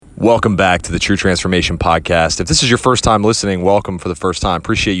Welcome back to the True Transformation Podcast. If this is your first time listening, welcome for the first time.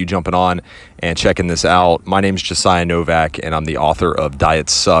 Appreciate you jumping on and checking this out. My name is Josiah Novak, and I'm the author of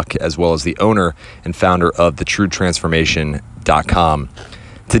Diets Suck, as well as the owner and founder of thetruetransformation.com.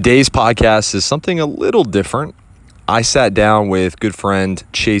 Today's podcast is something a little different. I sat down with good friend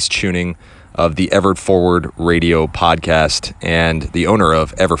Chase Chewning of the Ever Forward Radio podcast and the owner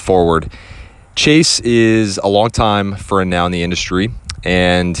of Ever Forward. Chase is a longtime friend now in the industry,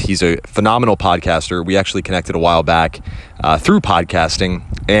 and he's a phenomenal podcaster. We actually connected a while back through podcasting,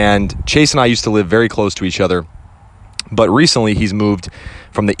 and Chase and I used to live very close to each other, but recently he's moved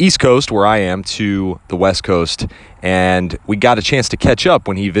from the East Coast, where I am, to the West Coast, and we got a chance to catch up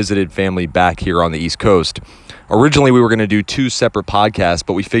when he visited family back here on the East Coast. Originally, we were going to do two separate podcasts,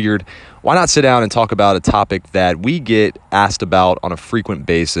 but we figured, why not sit down and talk about a topic that we get asked about on a frequent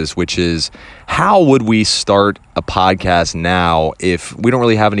basis, which is how would we start a podcast now if we don't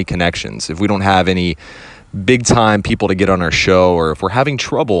really have any connections, if we don't have any big time people to get on our show, or if we're having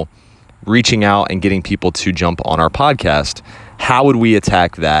trouble reaching out and getting people to jump on our podcast? How would we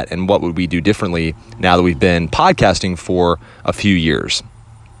attack that, and what would we do differently now that we've been podcasting for a few years?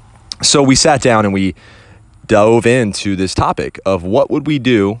 So we sat down and we dove into this topic of what would we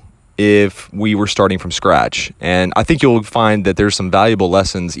do if we were starting from scratch. And I think you'll find that there's some valuable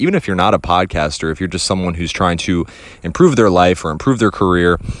lessons, even if you're not a podcaster, if you're just someone who's trying to improve their life or improve their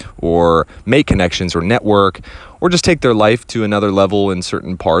career or make connections or network or just take their life to another level in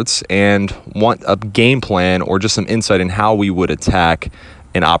certain parts and want a game plan or just some insight in how we would attack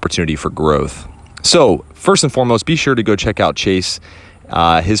an opportunity for growth. So first and foremost, be sure to go check out Chase.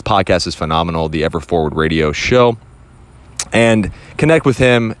 His podcast is phenomenal, the Ever Forward Radio Show, and connect with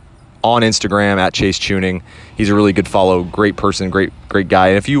him on Instagram at Chase Chewning. He's a really good follow, great person, great guy.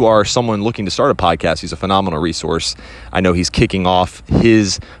 And if you are someone looking to start a podcast, he's a phenomenal resource. I know he's kicking off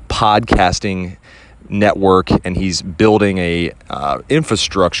his podcasting network, and he's building a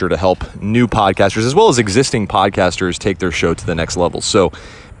infrastructure to help new podcasters as well as existing podcasters take their show to the next level. So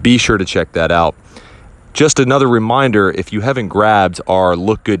be sure to check that out. Just another reminder, if you haven't grabbed our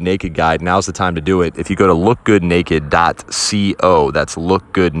Look Good Naked guide, now's the time to do it. If you go to lookgoodnaked.co, that's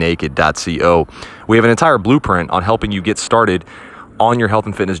lookgoodnaked.co, we have an entire blueprint on helping you get started on your health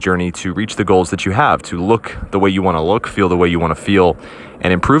and fitness journey to reach the goals that you have, to look the way you want to look, feel the way you want to feel,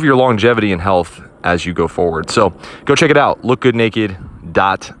 and improve your longevity and health as you go forward. So go check it out,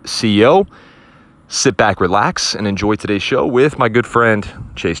 lookgoodnaked.co. Sit back, relax, and enjoy today's show with my good friend,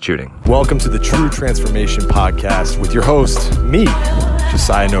 Chase Chewning. Welcome to the True Transformation Podcast with your host, me,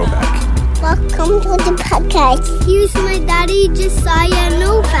 Josiah Novak. Welcome to the podcast. Here's my daddy, Josiah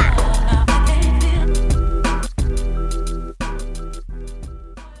Novak.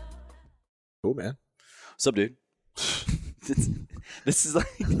 Cool, man. What's up, dude? This is like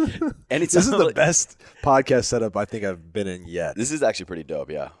this is the best podcast setup I think I've been in yet. This is actually pretty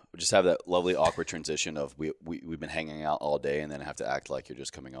dope. Yeah, we just have that lovely awkward transition of we've been hanging out all day and then have to act like you're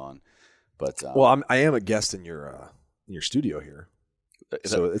just coming on. But I am a guest in your studio here,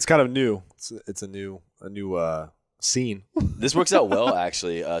 so it's kind of new. It's a new scene. This works out well,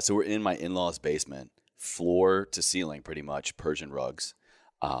 actually. So we're in my in-laws' basement, floor to ceiling, pretty much Persian rugs,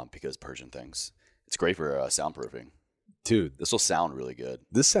 because Persian things. It's great for soundproofing. Dude, this will sound really good.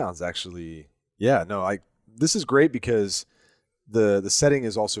 This sounds actually, this is great because the setting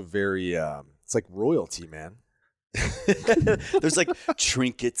is also very, it's like royalty, man. There's like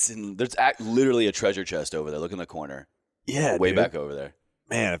trinkets and there's literally a treasure chest over there. Look in the corner. Yeah, way back over there.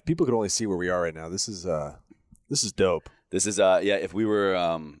 Man, if people could only see where we are right now, this is dope. This is if we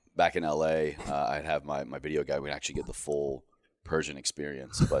were back in LA, I'd have my video guy. We'd actually get the full Persian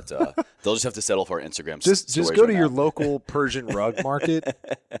experience, but they'll just have to settle for our Instagram. Just go to your local Persian rug market,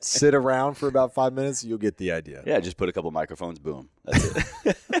 sit around for about 5 minutes, you'll get the idea. Yeah, just put a couple microphones, boom, that's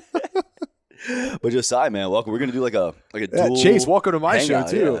it. But Josiah, man, welcome. We're gonna do like a dual Chase, welcome to my show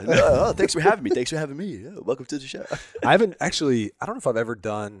too. Yeah. Thanks for having me. Thanks for having me. Yeah, welcome to the show. I don't know if I've ever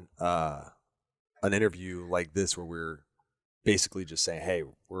done an interview like this where we're basically just saying, hey,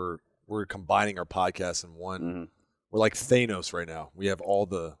 we're combining our podcasts in one. Mm-hmm. We're like Thanos right now. We have all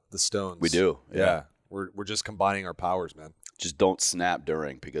the stones. We do. Yeah. We're just combining our powers, man. Just don't snap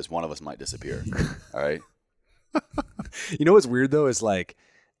during, because one of us might disappear. All right. You know what's weird though is like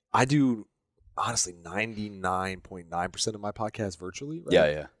I do honestly 99.9% of my podcast virtually. Right?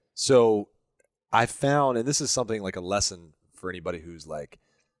 Yeah. So I found, and this is something like a lesson for anybody who's like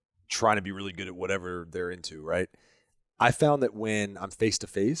trying to be really good at whatever they're into, right? I found that when I'm face to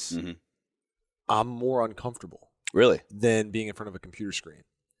face, I'm more uncomfortable. Really? Than being in front of a computer screen.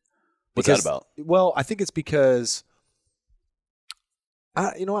 What's that about? Well, I think it's because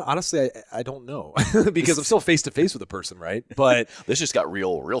You know what? Honestly, I don't know because I'm still face to face with a person, right? But This just got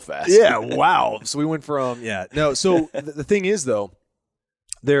real fast. yeah, wow. So we went from no. So the thing is, though,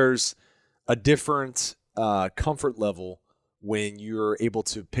 there's a different comfort level when you're able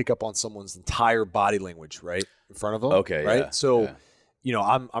to pick up on someone's entire body language, right, in front of them. Okay, right. yeah, So, yeah. you know,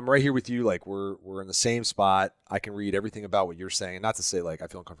 I'm right here with you. Like we're in the same spot. I can read everything about what you're saying, and not to say like I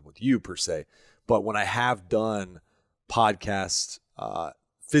feel uncomfortable with you per se, but when I have done podcasts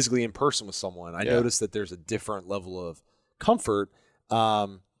physically in person with someone, I notice that there's a different level of comfort.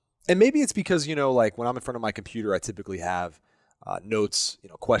 And maybe it's because, you know, like when I'm in front of my computer, I typically have notes, you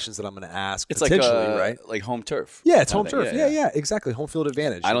know, questions that I'm going to ask. It's like right? like home turf. Yeah, it's kind home of thing. turf. Yeah, exactly. Home field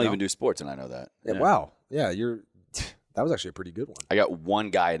advantage. I don't you know? even do sports, and I know that. Yeah, wow. Yeah, that was actually a pretty good one. I got one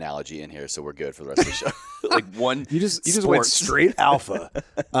guy analogy in here, so we're good for the rest of the show. Like one. You just went sports. straight alpha.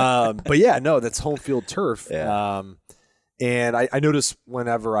 But yeah, no, that's home field turf. Yeah. And I notice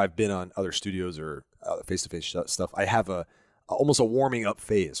whenever I've been on other studios or face-to-face stuff, I have almost a warming up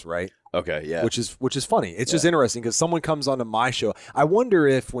phase, right? Okay, yeah. Which is funny. It's just interesting because someone comes onto my show. I wonder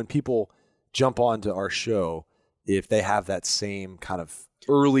if when people jump onto our show, if they have that same kind of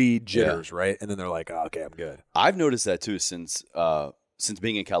early jitters, right? And then they're like, oh, okay, I'm good. I've noticed that too since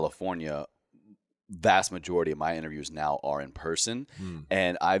being in California. Vast majority of my interviews now are in person,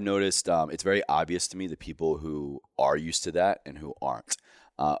 and I've noticed it's very obvious to me the people who are used to that and who aren't.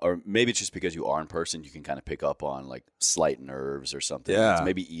 Or maybe it's just because you are in person, you can kind of pick up on like slight nerves or something. Yeah. It's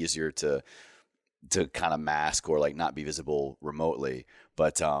maybe easier to kind of mask or like not be visible remotely.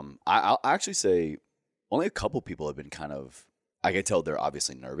 But I'll actually say only a couple people have been kind of, I can tell they're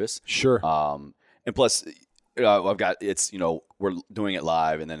obviously nervous. Sure. And plus, I've got, it's, you know, we're doing it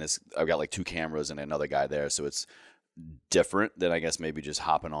live, and then I've got like 2 cameras and another guy there. So it's different than I guess maybe just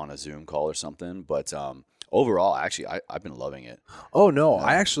hopping on a Zoom call or something. But overall, actually, I've been loving it. Oh no,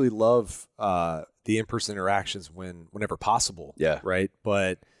 I actually love the in-person interactions whenever possible. Yeah. Right.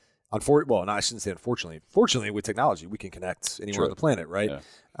 But I shouldn't say unfortunately. Fortunately, with technology, we can connect anywhere on the planet. Right.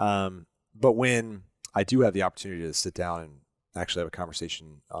 Yeah. But when I do have the opportunity to sit down and actually have a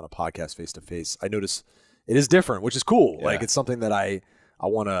conversation on a podcast face to face, I notice it is different, which is cool. Yeah. Like it's something that I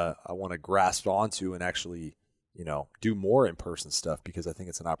want to grasp onto and actually, you know, do more in-person stuff because I think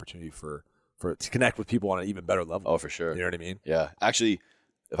it's an opportunity to connect with people on an even better level. Oh, for sure. You know what I mean? Yeah. Actually,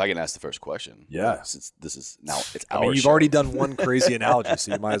 if I can ask the first question. Yeah. Since this is now, it's I our mean, you've show. already done one crazy analogy,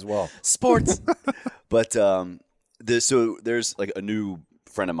 so you might as well. Sports. But so there's like a new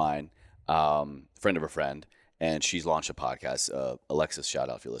friend of mine, friend of a friend, and she's launched a podcast. Alexis, shout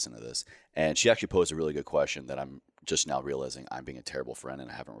out if you listen to this. And she actually posed a really good question that I'm just now realizing I'm being a terrible friend,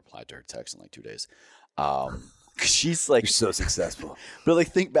 and I haven't replied to her text in like 2 days. She's like, You're so successful. but like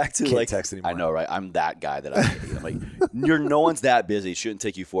think back to Can't like text anymore. I know, right? I'm that guy that I'm like, no one's that busy. It shouldn't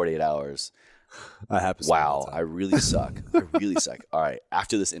take you 48 hours. That happens. Wow, I really suck. I really suck. All right,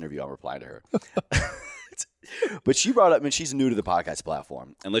 after this interview, I'm replying to her. But she brought up, I mean, she's new to the podcast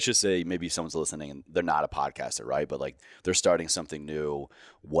platform. And let's just say maybe someone's listening and they're not a podcaster, right? But like they're starting something new,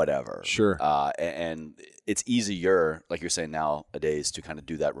 whatever. Sure. And it's easier, like you're saying nowadays, to kind of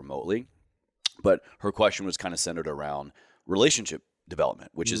do that remotely. But her question was kind of centered around relationship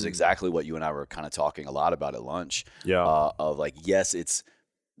development, which is exactly what you and I were kind of talking a lot about at lunch. Yeah. Of like, yes,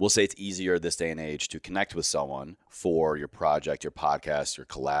 we'll say it's easier this day and age to connect with someone for your project, your podcast, your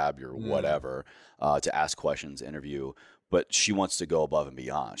collab, your whatever, to ask questions, interview. But she wants to go above and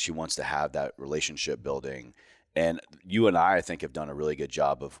beyond. She wants to have that relationship building. And you and I think, have done a really good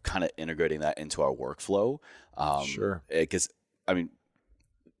job of kind of integrating that into our workflow. Sure. Because, I mean,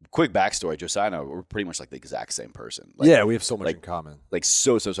 quick backstory, Josiah and I, we're pretty much like the exact same person. Like, yeah, we have so much like- in common. like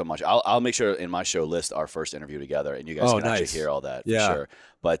so much. I'll make sure in my show list our first interview together, and you guys can nice. actually hear all that Yeah. for sure.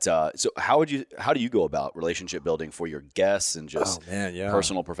 But so how do you go about relationship building for your guests and just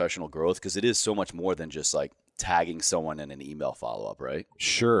personal professional growth? Because it is so much more than just like tagging someone in an email follow up, right?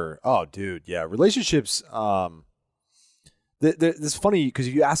 Sure. Oh, dude. Yeah. Relationships. It's funny because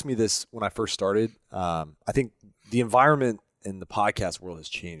you asked me this when I first started. I think the environment in the podcast world has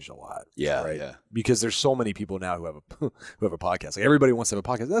changed a lot. Yeah. Right. Yeah. Because there's so many people now who have a podcast. Like everybody wants to have a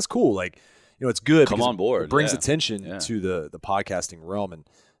podcast. That's cool. Like, you know, it's good. Come because on board. It brings Yeah. attention Yeah. to the podcasting realm, and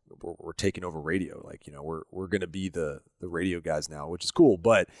we're taking over radio. Like, you know, we're going to be the radio guys now, which is cool.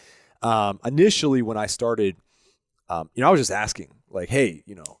 But initially when I started, you know, I was just asking like, hey,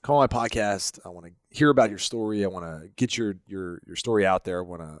 you know, come on my podcast. I want to hear about your story. I want to get your story out there. I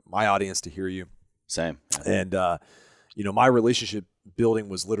want my audience to hear you. Same. Yeah. And, you know, my relationship building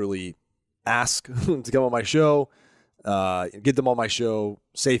was literally ask to come on my show, get them on my show,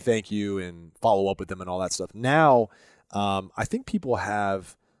 say thank you, and follow up with them and all that stuff. Now, I think people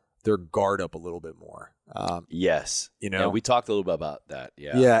have their guard up a little bit more. Yes. Yeah, we talked a little bit about that.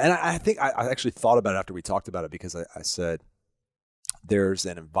 Yeah. Yeah. And I think I actually thought about it after we talked about it, because I said there's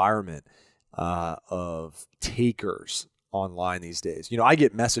an environment of takers online these days. I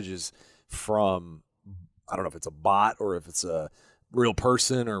get messages from, I don't know if it's a bot or if it's a real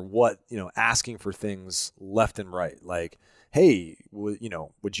person or what, asking for things left and right. Like, hey,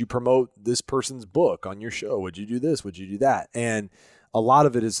 would you promote this person's book on your show? Would you do this? Would you do that? And a lot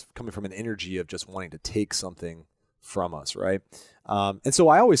of it is coming from an energy of just wanting to take something from us, right? And so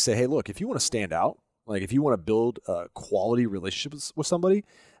I always say, hey, look, if you want to stand out, like if you want to build a quality relationships with somebody,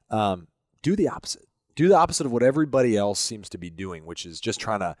 do the opposite. Do the opposite of what everybody else seems to be doing, which is just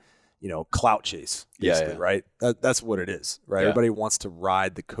trying to, clout chase, basically, right? That's what it is, right? Yeah. Everybody wants to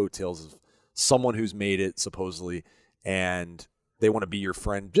ride the coattails of someone who's made it, supposedly, and they want to be your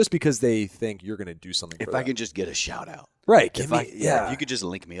friend just because they think you're going to do something for them. If I can just get a shout out. Right. If you could just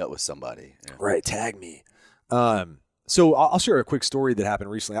link me up with somebody. Yeah. Right. Tag me. So I'll share a quick story that happened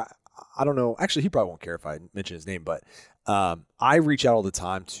recently. I don't know. Actually, he probably won't care if I mention his name, but I reach out all the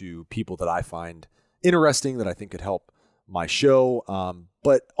time to people that I find interesting, that I think could help my show,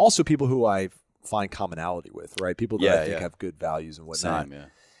 but also people who I find commonality with, right? People that I think have good values and whatnot. Same, yeah.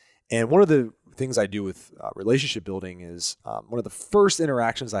 And one of the things I do with relationship building is one of the first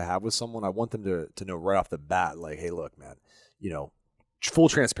interactions I have with someone, I want them to know right off the bat, like, hey, look, man, full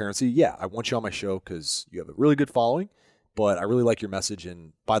transparency. Yeah, I want you on my show because you have a really good following, but I really like your message.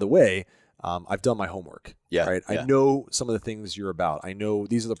 And by the way, I've done my homework. Yeah. Right. Yeah. I know some of the things you're about. I know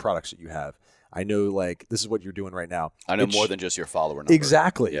these are the products that you have. I know, like, this is what you're doing right now. I know more than just your follower number.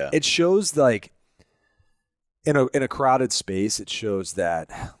 Exactly. Yeah. It shows, like, in a crowded space, it shows that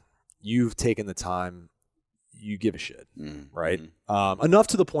you've taken the time, you give a shit, right? Enough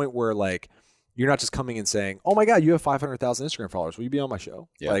to the point where, like, you're not just coming and saying, oh my God, you have 500,000 Instagram followers. Will you be on my show?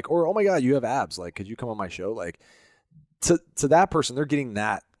 Yeah. Like, or, oh my God, you have abs. Like, could you come on my show? Like, to that person, they're getting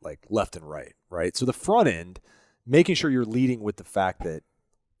that, like, left and right, right? So the front end, making sure you're leading with the fact that,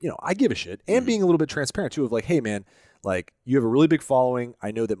 I give a shit, and being a little bit transparent too, of like, hey man, like, you have a really big following.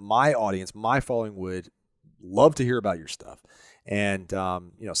 I know that my audience, my following would love to hear about your stuff. And,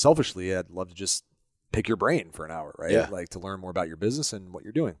 selfishly, I'd love to just pick your brain for an hour, right? Yeah. Like, to learn more about your business and what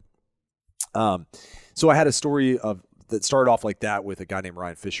you're doing. So I had a story that started off like that with a guy named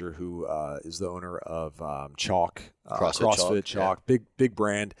Ryan Fisher, who is the owner of Chalk, CrossFit Chalk, big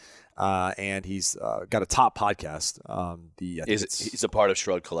brand. And he's got a top podcast. He's a part of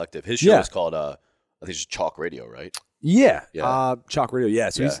Shrug Collective. His show is called, I think it's Chalk Radio, right? Yeah. Yeah. Chalk Radio. Yeah.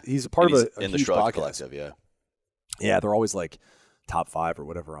 So he's a part of a in the huge Shrug podcast. Collective. Yeah. Yeah. They're always like top 5 or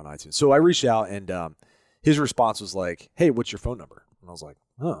whatever on iTunes. So I reached out, and his response was like, hey, what's your phone number? And I was like,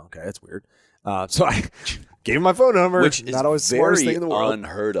 oh, okay, that's weird. So I gave him my phone number, which is not always the smartest very thing in the world.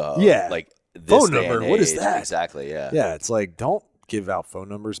 unheard of. Yeah. Like, this phone day number. and What is age. that? Exactly. Yeah. Yeah. It's like, don't give out phone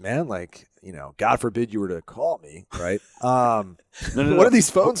numbers, man. Like, God forbid you were to call me, right? No. What are these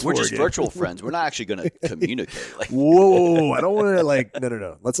phones We're for just again? virtual friends. We're not actually going to communicate. Like, Whoa. I don't want to, like,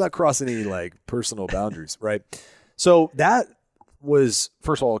 no. Let's not cross any, like, personal boundaries, right? So that was,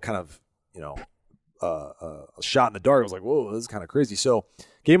 first of all, kind of, a shot in the dark. I was like, whoa, this is kind of crazy. So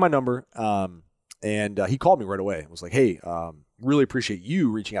gave him my number, and he called me right away. It was like, hey, really appreciate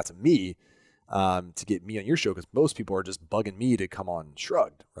you reaching out to me to get me on your show, because most people are just bugging me to come on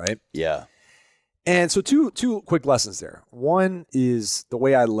Shrugged, right? yeah. And so two quick lessons there. One is the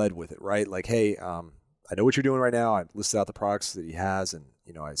way I led with it, right? Like, hey, I know what you're doing right now. I listed out the products that he has, and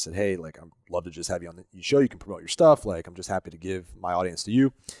I said, hey, like, I'd love to just have you on the show. You can promote your stuff. Like, I'm just happy to give my audience to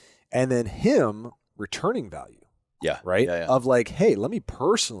you. And then him returning value. Yeah. Right? Yeah. Of like, hey, let me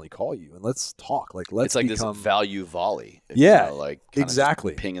personally call you and let's talk. Like, let's It's like become this value volley. Yeah, like kinda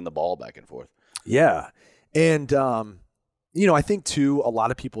exactly. just pinging the ball back and forth. Yeah. And, I think too, a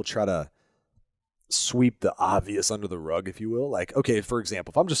lot of people try to sweep the obvious under the rug, if you will. Like, okay, for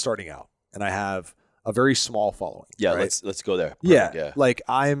example, if I'm just starting out and I have a very small following. Yeah. right? Let's go there. Yeah. Yeah. Like,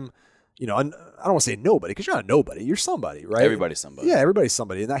 I'm, I don't want to say nobody, because you're not a nobody. You're somebody, right? Everybody's somebody. Yeah, everybody's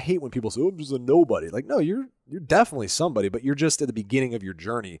somebody. And I hate when people say, oh, I'm just a nobody. Like, no, you're definitely somebody, but you're just at the beginning of your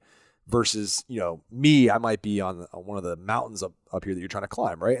journey versus, me, I might be on one of the mountains up here that you're trying to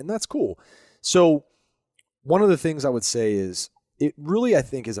climb, right? And that's cool. So one of the things I would say is, it really, I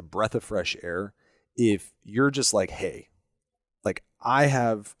think, is a breath of fresh air if you're just like, hey, like, I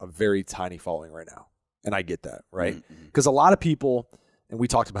have a very tiny following right now, and I get that, right? Because a lot of people, and we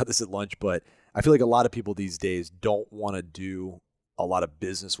talked about this at lunch, but I feel like a lot of people these days don't want to do a lot of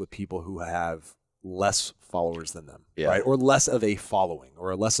business with people who have less followers than them, Yeah. right? Or less of a following,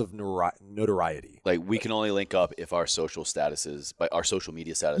 or less of notoriety. Like we can only link up if our social statuses, but our social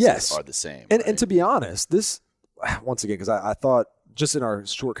media statuses Yes. are the same. And right? and to be honest, this, once again, because I thought just in our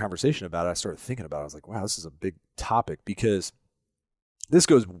short conversation about it, I started thinking about it. I was like, wow, this is a big topic, because this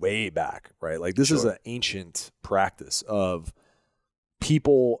goes way back, right? Like this is Sure. an ancient practice of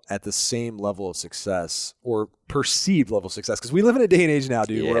people at the same level of success, or perceived level of success. Because we live in a day and age now,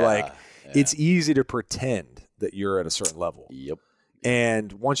 dude, where like it's easy to pretend that you're at a certain level. Yep.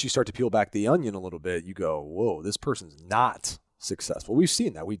 And once you start to peel back the onion a little bit, you go, whoa, this person's not successful. We've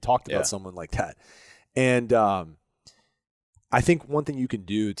seen that. We talked about someone like that. And I think one thing you can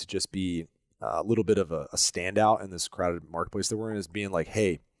do to just be a little bit of a standout in this crowded marketplace that we're in is being like,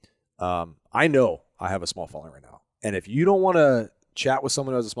 hey, I know I have a small following right now. And if you don't want to chat with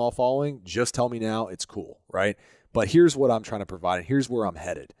someone who has a small following, just tell me now. It's cool, right? But here's what I'm trying to provide, and here's where I'm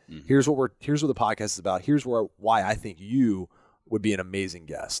headed. Mm-hmm. Here's what the podcast is about. Here's why I think you would be an amazing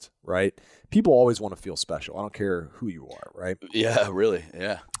guest, right? People always want to feel special. I don't care who you are, right? Yeah, really.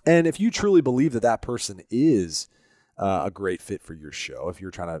 Yeah. And if you truly believe that person is a great fit for your show, if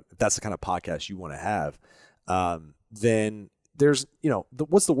that's the kind of podcast you want to have, then there's,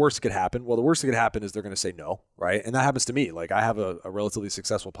 what's the worst that could happen? Well, the worst that could happen is they're going to say no, right? And that happens to me. Like I have a relatively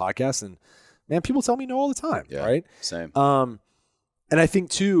successful podcast, and man, people tell me no all the time, right? Same. And I think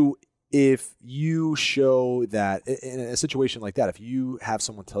too, if you show that in a situation like that, if you have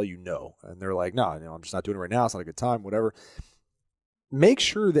someone tell you no, and they're like, no, I'm just not doing it right now. It's not a good time, whatever. Make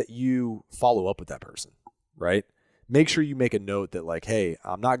sure that you follow up with that person, right? Make sure you make a note that like, hey,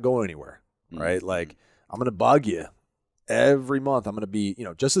 I'm not going anywhere, right? Mm-hmm. Like I'm going to bug you every month. I'm going to be,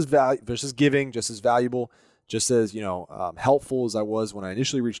 just as giving, just as valuable, just as, helpful as I was when I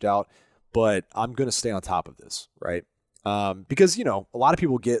initially reached out, but I'm going to stay on top of this, right? Because, a lot of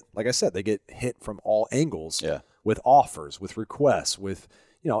people get, like I said, they get hit from all angles with offers, with requests, with,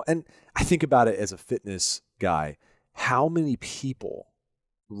 and I think about it as a fitness guy, how many people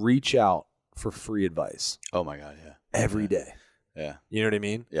reach out for free advice? Oh my God. Yeah. Every day. Yeah. You know what I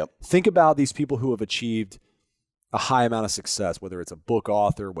mean? Yep. Think about these people who have achieved a high amount of success, whether it's a book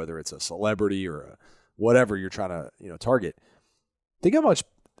author, whether it's a celebrity or whatever you're trying to, target. Think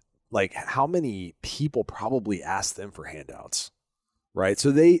how many people probably ask them for handouts, right?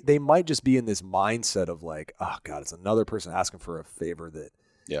 So they might just be in this mindset of like, oh God, it's another person asking for a favor that,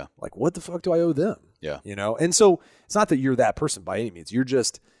 like, what the fuck do I owe them? Yeah. And so it's not that you're that person by any means. You're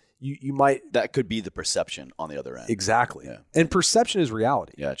just, you might. That could be the perception on the other end. Exactly. Yeah. And perception is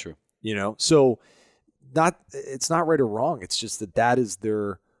reality. Yeah, true. So it's not right or wrong. It's just that is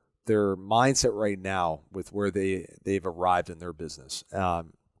their mindset right now with where they've arrived in their business. So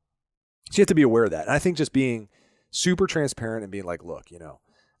you have to be aware of that. And I think just being super transparent and being like, look,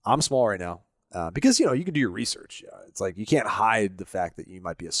 I'm small right now because, you can do your research. It's like you can't hide the fact that you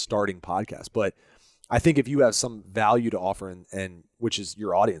might be a starting podcast. But I think if you have some value to offer and which is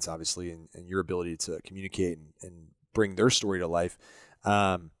your audience, obviously, and your ability to communicate and bring their story to life,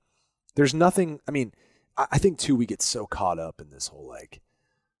 there's nothing. I mean, I think too, we get so caught up in this whole like,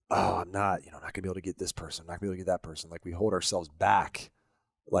 oh, I'm not gonna be able to get this person. I'm not gonna be able to get that person. Like we hold ourselves back.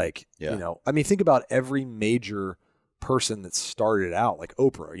 Like, I mean, think about every major person that started out like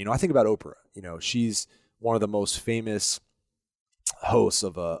Oprah. I think about Oprah, she's one of the most famous hosts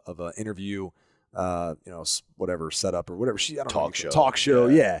of a interview, whatever setup or whatever talk show.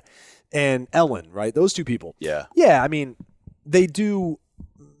 Yeah. And Ellen, right? Those two people. Yeah. Yeah. I mean, they do,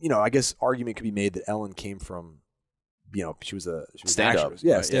 I guess argument could be made that Ellen came from, she was stand an up.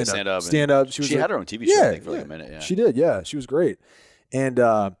 Yeah. Right. Stand up. She had her own TV show, I think, for like a minute. Yeah. She did. Yeah. She was great. And,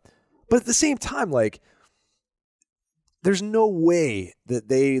 but at the same time, like, there's no way that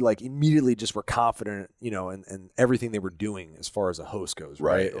they like immediately just were confident, in everything they were doing as far as a host goes,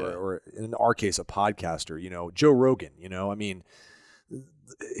 right? Or in our case, a podcaster, Joe Rogan, I mean,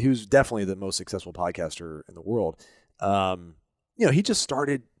 he was definitely the most successful podcaster in the world. He just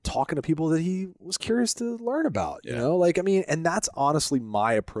started talking to people that he was curious to learn about, and that's honestly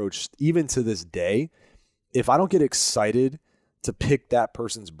my approach even to this day. If I don't get excited to pick that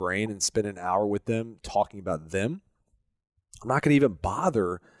person's brain and spend an hour with them talking about them, I'm not going to even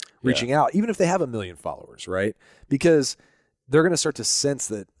bother reaching out, even if they have 1 million followers, right? Because they're going to start to sense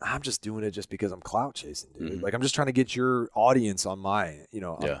that I'm just doing it just because I'm clout chasing, dude. Mm-hmm. Like I'm just trying to get your audience on my,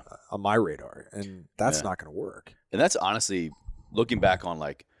 on my radar, and that's not going to work. And that's honestly looking back on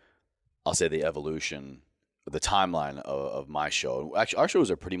like, I'll say the evolution, the timeline of my show. Actually, our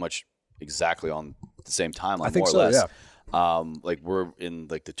shows are pretty much exactly on the same timeline, I think more so, or less. Yeah. Like we're in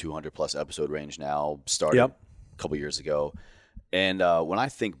like the 200 plus episode range now, started a couple years ago. And when I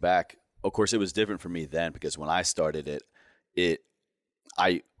think back, of course, it was different for me then because when I started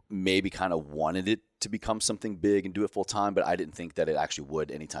I maybe kind of wanted it to become something big and do it full time, but I didn't think that it actually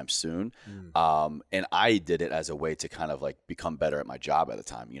would anytime soon. And I did it as a way to kind of like become better at my job at the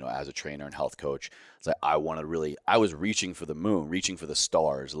time, as a trainer and health coach. It's like I was reaching for the moon, reaching for the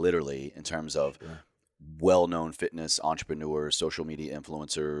stars, literally, in terms of well-known fitness entrepreneurs, social media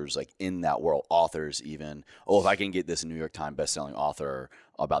influencers, like in that world, authors even. If I can get this New York Times bestselling author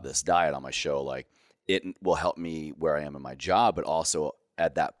about this diet on my show, like it will help me where I am in my job, but also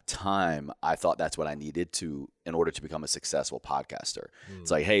at that time, I thought that's what I needed in order to become a successful podcaster.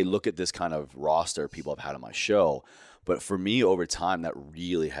 It's like, hey, look at this kind of roster people have had on my show. But for me, over time, that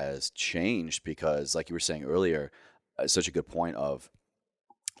really has changed because, like you were saying earlier, such a good point of,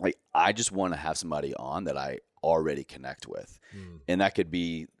 like, I just want to have somebody on that I already connect with. And that could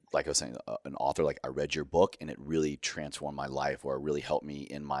be, like I was saying, an author, like I read your book and it really transformed my life or it really helped me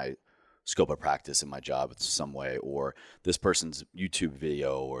in my scope of practice in my job in some way, or this person's YouTube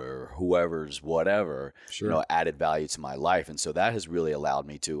video or whoever's whatever, added value to my life. And so that has really allowed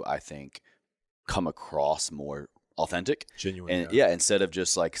me to, I think, come across more authentic, genuine. And instead of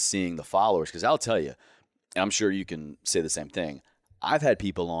just like seeing the followers, because I'll tell you, and I'm sure you can say the same thing, I've had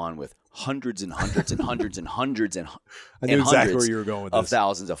people on with hundreds and hundreds and hundreds and hundreds and I knew exactly where you were going with of this.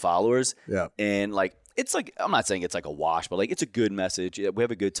 thousands of followers. Yeah. And like, it's like, I'm not saying it's like a wash, but like it's a good message. We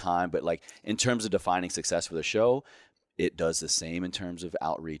have a good time. But like in terms of defining success for the show, it does the same in terms of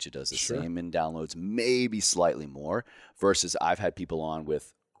outreach. It does the same in downloads, maybe slightly more, versus I've had people on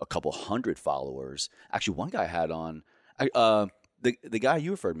with a couple hundred followers. Actually, one guy I had on, the guy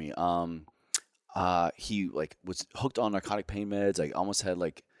you referred me, he like was hooked on narcotic pain meds. Like almost had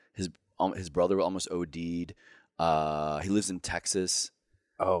like his brother almost OD'd. He lives in Texas.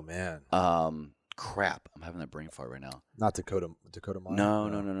 Oh man. Crap, I'm having that brain fart right now. Not Dakota Meyer?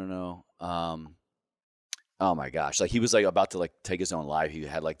 No. Oh my gosh. Like he was like about to like take his own life. He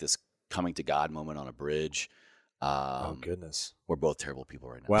had like this coming to God moment on a bridge. Oh goodness. We're both terrible people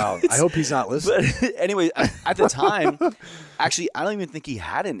right now. Wow. I hope he's not listening. But anyway, at the time, actually, I don't even think he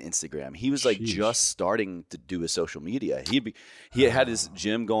had an Instagram. He was like just starting to do his social media. He had his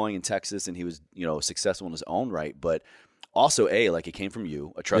gym going in Texas and he was, successful in his own right. But also, A, like it came from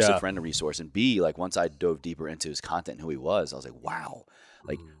you, a trusted friend and resource. And B, like once I dove deeper into his content and who he was, I was like, wow,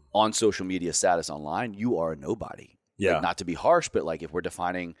 like on social media status online, you are a nobody. Yeah. Like, not to be harsh, but like if we're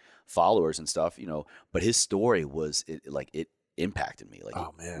defining followers and stuff, but his story was it impacted me like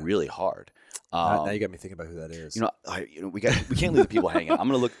really hard. Now you got me thinking about who that is. We can't leave the people hanging. I'm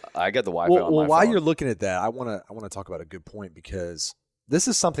gonna look. I got the Wi-Fi on my phone. While you're looking at that, I want to talk about a good point because this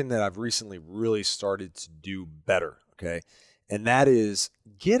is something that I've recently really started to do better. Okay, and that is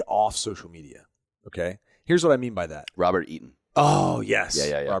get off social media. Okay, here's what I mean by that. Robert Eaton. Oh yes,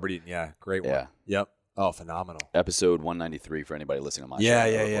 yeah. Robert Eaton. Yeah, great one. Yeah. Yep. Oh, phenomenal. Episode 193 for anybody listening on my show.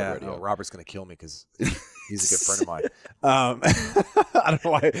 Yeah. Oh, Robert's going to kill me because he's a good friend of mine. I don't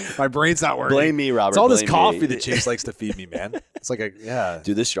know why my brain's not working. Blame me, Robert. It's all this coffee that Chase likes to feed me, man. It's like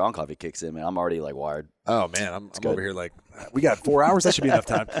Dude, this strong coffee kicks in, man. I'm already like wired. Oh, man. I'm over here like, we got 4 hours. That should be enough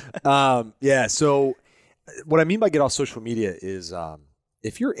time. So what I mean by get off social media is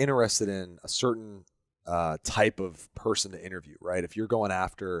if you're interested in a certain type of person to interview, right? If you're going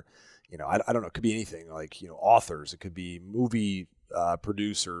after, I don't know, it could be anything like, authors, it could be movie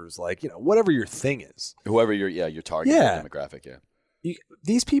producers, like, whatever your thing is. Whoever your target demographic,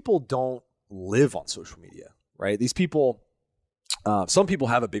 these people don't live on social media, right? These people, some people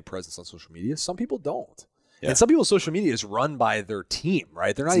have a big presence on social media. Some people don't. Yeah. And some people's social media is run by their team,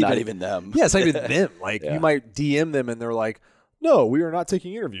 right? They're not even them. Yeah, it's not even them. Like you might DM them and they're like, no, we are not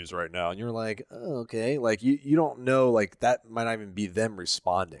taking interviews right now. And you're like, oh, okay. Like you don't know, like that might not even be them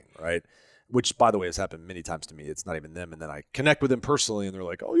responding, right? Which, by the way, has happened many times to me. It's not even them. And then I connect with them personally and they're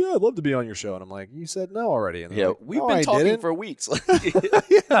like, oh yeah, I'd love to be on your show. And I'm like, you said no already. And like, we've been talking for weeks. Oh,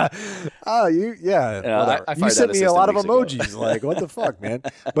 whatever. You sent me a lot of emojis. Like, what the fuck, man?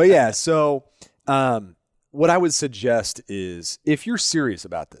 But yeah, so what I would suggest is if you're serious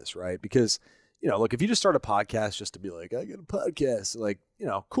about this, right? Because look, if you just start a podcast just to be like, I get a podcast, like,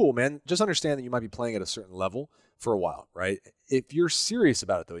 cool, man. Just understand that you might be playing at a certain level for a while, right? If you're serious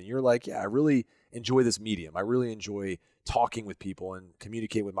about it, though, and you're like, yeah, I really enjoy this medium. I really enjoy talking with people and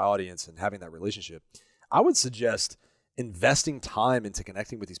communicating with my audience and having that relationship. I would suggest investing time into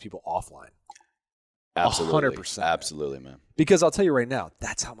connecting with these people offline. Absolutely. 100%. Absolutely, man. Because I'll tell you right now,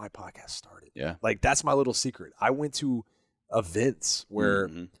 that's how my podcast started. Yeah. Like, that's my little secret. I went to events where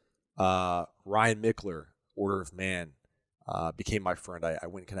Ryan Mickler, Order of Man, became my friend. I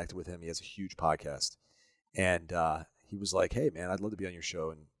went and connected with him. He has a huge podcast. And he was like, hey, man, I'd love to be on your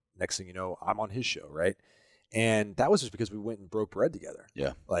show. And next thing you know, I'm on his show, right? And that was just because we went and broke bread together.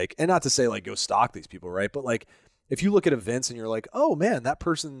 Yeah. Like, and not to say like go stalk these people, right? But like, if you look at events and you're like, oh man, that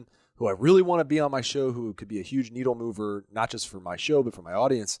person who I really want to be on my show, who could be a huge needle mover, not just for my show, but for my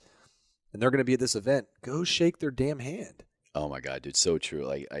audience, and they're going to be at this event, go shake their damn hand. Oh my God, dude. So true.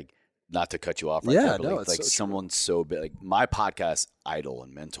 Like not to cut you off. Yeah, there, but no, like, it's like so someone so big, like my podcast idol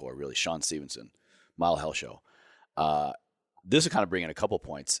and mentor, really, Sean Stevenson, Mile Hell Show. This will kind of bring in a couple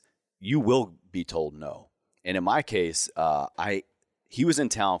points. You will be told no. And in my case, he was in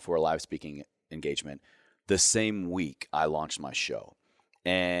town for a live speaking engagement the same week I launched my show.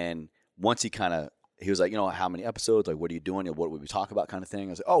 And once he was like, how many episodes? Like, what are you doing? What would we talk about kind of thing? I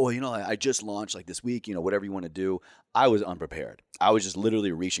was like, oh, well, I just launched like this week, whatever you want to do. I was unprepared. I was just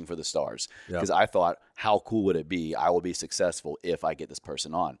literally reaching for the stars because I thought, how cool would it be? I will be successful if I get this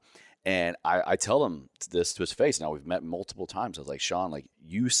person on. And I tell him this to his face. Now, we've met multiple times. I was like, Sean, like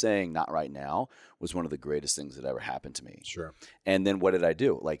you saying not right now was one of the greatest things that ever happened to me. Sure. And then what did I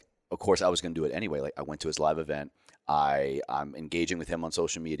do? Like, of course, I was going to do it anyway. Like, I went to his live event. I'm engaging with him on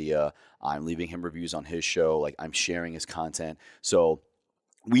social media. I'm leaving him reviews on his show. Like, I'm sharing his content. So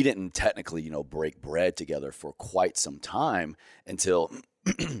we didn't technically, break bread together for quite some time until,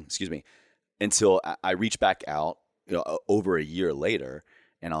 until I reached back out, over a year later.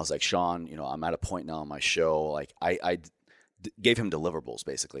 And I was like, Sean, I'm at a point now on my show. Like I gave him deliverables,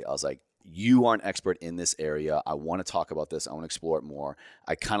 basically. I was like, you are an expert in this area. I want to talk about this. I want to explore it more.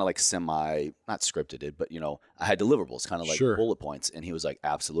 I kind of like not scripted it, but, I had deliverables, kind of like bullet points. And he was like,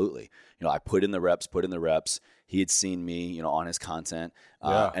 absolutely. I put in the reps. He had seen me, on his content.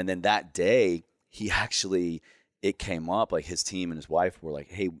 And then that day, it came up, like his team and his wife were like,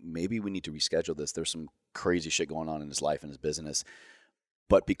 hey, maybe we need to reschedule this. There's some crazy shit going on in his life and his business.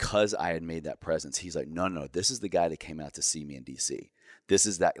 But because I had made that presence, he's like, no, this is the guy that came out to see me in DC. This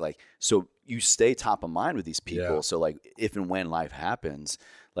is that, like, so you stay top of mind with these people. Yeah. So like if and when life happens,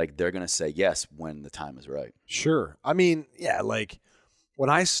 like they're going to say yes when the time is right. Sure. I mean, yeah, like when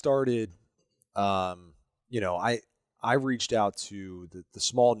I started, I reached out to the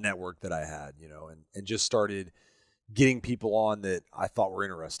small network that I had, and just started getting people on that I thought were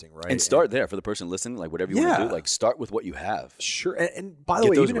interesting, right? And start there for the person listening, like whatever you want to do, like start with what you have. Sure. And by the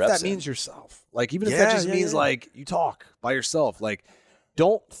way, even if that means yourself, like even if that just means like you talk by yourself, like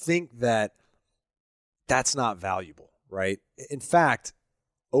don't think that that's not valuable, right? In fact,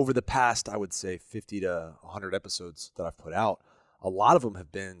 over the past, I would say 50 to 100 episodes that I've put out, a lot of them have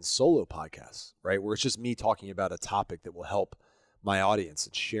been solo podcasts, right? Where it's just me talking about a topic that will help my audience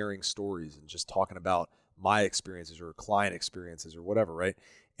and sharing stories and just talking about my experiences or client experiences or whatever, right?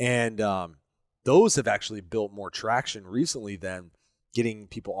 And those have actually built more traction recently than getting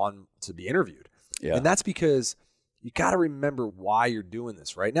people on to be interviewed. Yeah. And that's because you got to remember why you're doing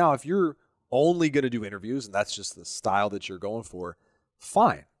this, right? Now, if you're only going to do interviews and that's just the style that you're going for,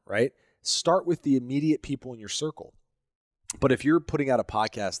 fine, right? Start with the immediate people in your circle. But if you're putting out a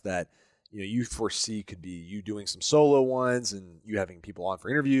podcast that you foresee could be you doing some solo ones and you having people on for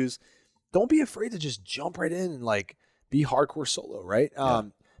interviews, don't be afraid to just jump right in and like be hardcore solo, right?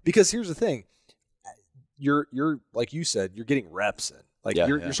 Because here's the thing, you're like you said, you're getting reps in. Like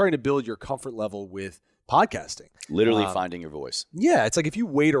you're starting to build your comfort level with podcasting. Literally finding your voice. Yeah, it's like if you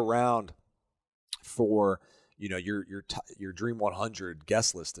wait around for your Dream 100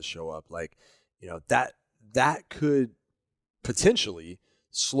 guest list to show up, like that could potentially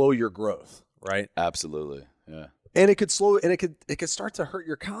slow your growth, right? Absolutely, yeah. And it could it could start to hurt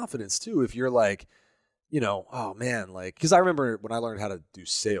your confidence too if you're like, oh man, like, because I remember when I learned how to do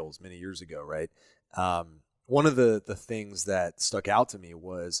sales many years ago, right? One of the things that stuck out to me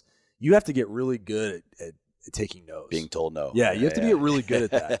was you have to get really good at taking no's. Being told no. Yeah, you have to be really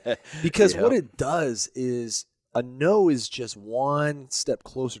good at that. Because what it does is a no is just one step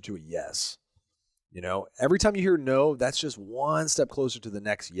closer to a yes. Every time you hear no, that's just one step closer to the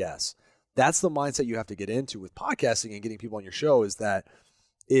next yes. That's the mindset you have to get into with podcasting and getting people on your show, is that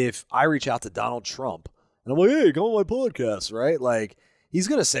if I reach out to Donald Trump and I'm like, hey, come on my podcast, right? Like he's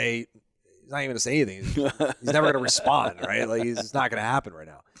not even going to say anything. He's never going to respond, right? Like it's not going to happen right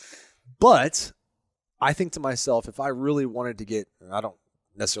now. But I think to myself, if I really wanted to get, and I don't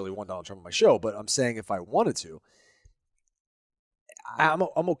necessarily want Donald Trump on my show, but I'm saying if I wanted to, I'm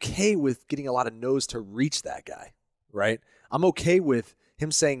okay with getting a lot of no's to reach that guy, right? I'm okay with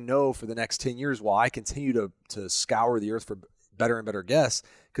him saying no for the next 10 years while I continue to scour the earth for better and better guests,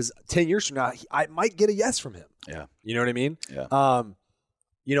 because 10 years from now, I might get a yes from him. Yeah. You know what I mean? Yeah.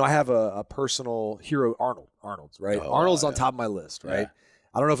 I have a personal hero, Arnold's, right? Arnold's on top of my list, right? Yeah.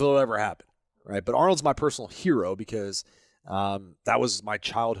 I don't know if it'll ever happen, right? But Arnold's my personal hero because That was my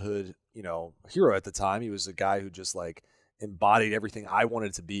childhood, hero at the time. He was a guy who just like embodied everything I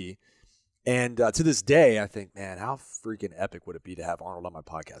wanted to be. And to this day, I think, man, how freaking epic would it be to have Arnold on my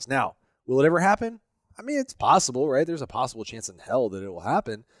podcast? Now, will it ever happen? I mean, it's possible, right? There's a possible chance in hell that it will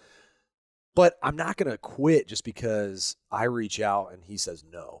happen. But I'm not going to quit just because I reach out and he says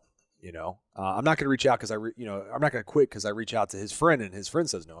no. I'm not going to reach out because I'm not going to quit because I reach out to his friend and his friend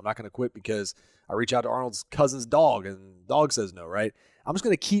says no. I'm not going to quit because I reach out to Arnold's cousin's dog and dog says no, right? I'm just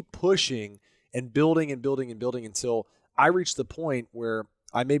going to keep pushing and building and building and building until I reach the point where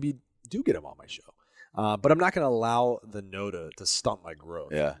I maybe do get him on my show. But I'm not going to allow the no to stunt my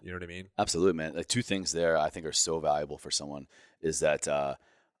growth. Yeah. You know what I mean? Absolutely, man. Like, two things there I think are so valuable for someone is that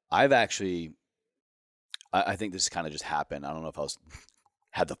I've actually, I think this kind of just happened. I don't know if I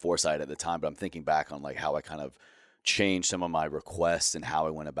had the foresight at the time, but I'm thinking back on like how I kind of changed some of my requests and how I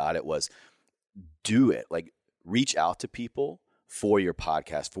went about it was do it. Like, reach out to people for your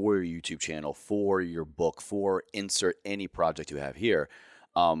podcast, for your YouTube channel, for your book, for insert any project you have here,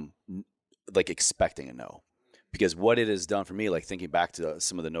 like expecting a no. Because what it has done for me, like thinking back to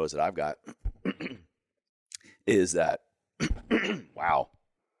some of the no's that I've got, is that, wow.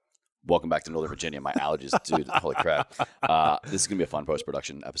 Welcome back to Northern Virginia. My allergies, dude. Holy crap. This is going to be a fun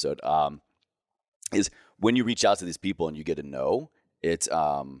post-production episode. Is when you reach out to these people and you get a no, it's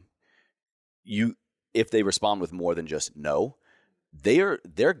if they respond with more than just no, they're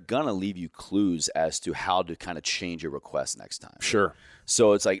going to leave you clues as to how to kind of change your request next time. Sure.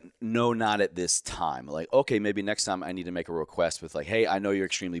 So it's like, no, not at this time. Like, okay, maybe next time I need to make a request with like, hey, I know you're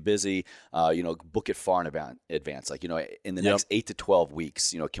extremely busy. Book it far in advance. Like, in the next 8 to 12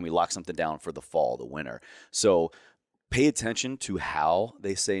 weeks, can we lock something down for the fall, the winter? So pay attention to how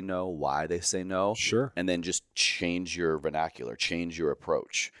they say no, why they say no. Sure. And then just change your vernacular, change your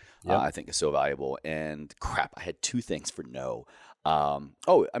approach. I think is so valuable. And crap, I had 2 things for no. I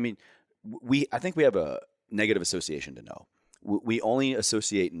think we have a negative association to no. We only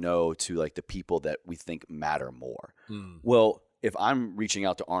associate no to like the people that we think matter more. Well, if I'm reaching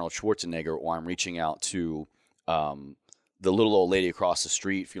out to Arnold Schwarzenegger or I'm reaching out to the little old lady across the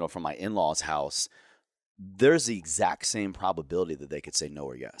street, from my in-laws' house, there's the exact same probability that they could say no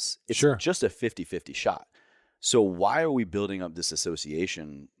or yes. It's just a 50-50 shot. So why are we building up this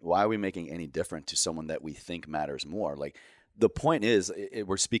association? Why are we making any different to someone that we think matters more? Like, the point is,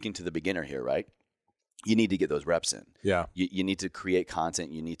 we're speaking to the beginner here, right? You need to get those reps in. Yeah. You need to create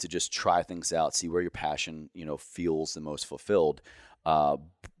content. You need to just try things out, see where your passion, feels the most fulfilled.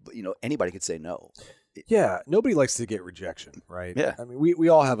 Anybody could say no. Yeah. Nobody likes to get rejection, right? Yeah. I mean, we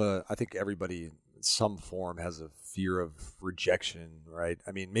all have I think everybody in some form has a fear of rejection, right?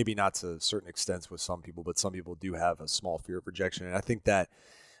 I mean, maybe not to certain extents with some people, but some people do have a small fear of rejection. And I think that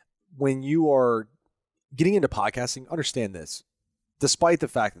when you are getting into podcasting, understand this. Despite the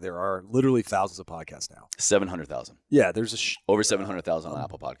fact that there are literally thousands of podcasts now. 700,000. Yeah, there's over 700,000 on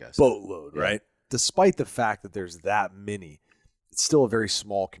Apple Podcasts. Boatload, right? Despite the fact that there's that many, it's still a very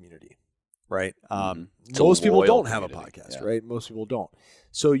small community, right? Most people don't have a podcast, right? Most people don't.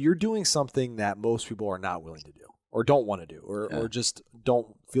 So you're doing something that most people are not willing to do or don't want to do or just don't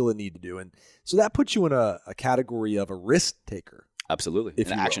feel the need to do. And so that puts you in a category of a risk taker. Absolutely.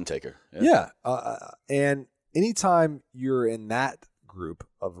 An action taker. Yeah. And anytime you're in that group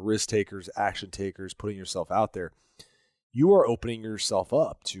of risk takers, action takers, putting yourself out there, you are opening yourself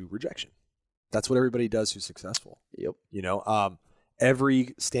up to rejection. That's what everybody does who's successful. Yep.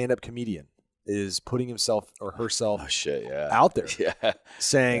 Every stand-up comedian is putting himself or herself out there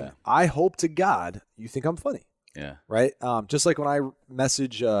saying, I hope to God you think I'm funny. Yeah. Right. Just like when I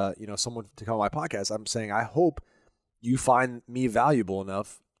message, someone to come on my podcast, I'm saying, I hope you find me valuable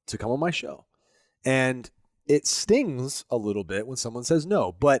enough to come on my show. And it stings a little bit when someone says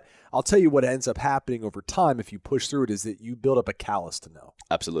no, but I'll tell you what ends up happening over time if you push through it is that you build up a callus to no.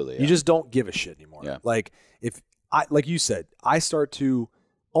 Absolutely. Yeah. You just don't give a shit anymore. Yeah. Like like you said, I start to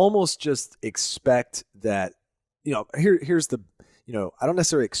almost just expect that, here's the, I don't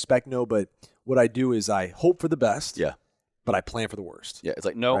necessarily expect no, but what I do is I hope for the best. Yeah. But I plan for the worst. Yeah. It's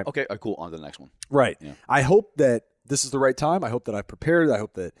like, no, right? okay, cool, on to the next one. Right. Yeah. I hope that this is the right time. I hope that I've prepared. I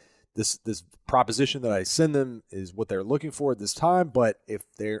hope that this proposition that I send them is what they're looking for at this time. But if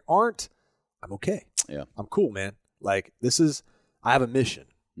they aren't, I'm okay. Yeah. I'm cool, man. Like I have a mission,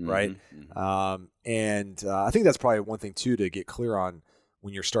 right? Mm-hmm. And I think that's probably one thing too to get clear on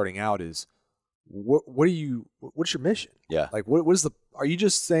when you're starting out is what's your mission? Yeah. Like are you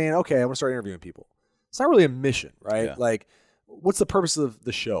just saying, okay, I'm gonna start interviewing people? It's not really a mission, right? Yeah. Like, what's the purpose of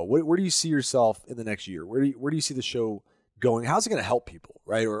the show? Where do you see yourself in the next year? Where do you see the show going? How's it going to help people,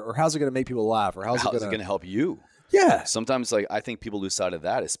 right? Or how's it going to make people laugh? Or how's it going to help you? Yeah. Sometimes, like, I think people lose sight of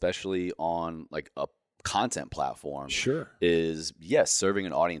that, especially on like a content platform. Sure. Is yes, serving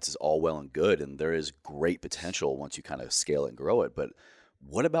an audience is all well and good, and there is great potential once you kind of scale it and grow it. But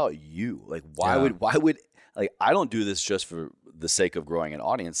what about you? Like, why would like, I don't do this just for the sake of growing an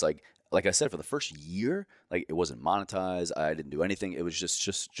audience. Like I said, for the first year, like, it wasn't monetized. I didn't do anything. It was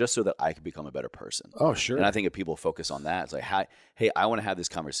just so that I could become a better person. Oh, sure. And I think if people focus on that, it's like, hey, I want to have this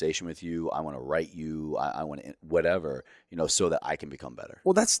conversation with you. I want to write you. I want to whatever, so that I can become better.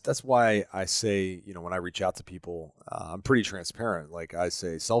 Well, that's why I say, when I reach out to people, I'm pretty transparent. Like, I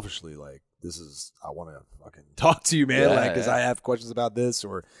say selfishly, like, I want to fucking talk to you, man. Yeah, like, because I have questions about this,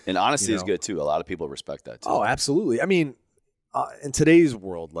 and honesty is good too. A lot of people respect that too. Oh, absolutely. I mean, in today's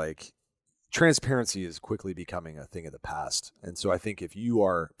world, like, transparency is quickly becoming a thing of the past. And so I think if you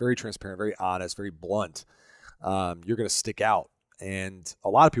are very transparent, very honest, very blunt, you're going to stick out. And a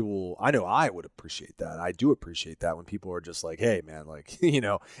lot of people, I know I would appreciate that. I do appreciate that when people are just like, hey, man, like,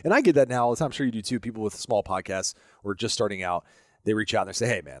 and I get that now all the time. I'm sure you do too. People with small podcasts or just starting out, they reach out and they say,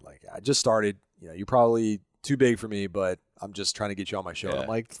 hey, man, like, I just started, you're probably too big for me, but I'm just trying to get you on my show. Yeah. I'm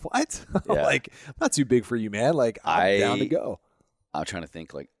like, what? Yeah. Like, I'm not too big for you, man. Like, I'm down to go. I'm trying to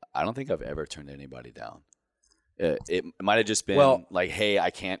think, like, I don't think I've ever turned anybody down. It might have just been like, hey, I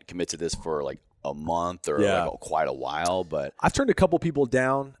can't commit to this for like a month or like quite a while. But I've turned a couple people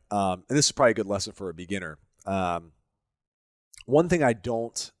down, and this is probably a good lesson for a beginner. One thing I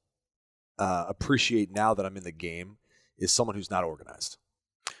don't appreciate now that I'm in the game is someone who's not organized.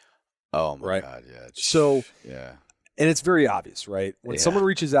 Oh my right? God, yeah. So yeah. And it's very obvious, right? When someone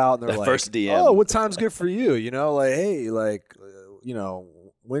reaches out and they're like, first DM. "Oh, what time's good for you?" Like, hey, like,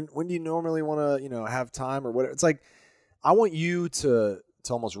 when do you normally want to, have time or whatever? It's like, I want you to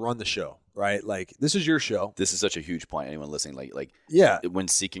almost run the show, right? Like, this is your show. This is such a huge point. Anyone listening, like, yeah, when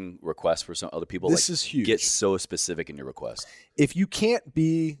seeking requests for some other people, this is huge. Get so specific in your request. If you can't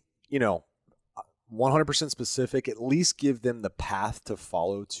be, 100% specific, at least give them the path to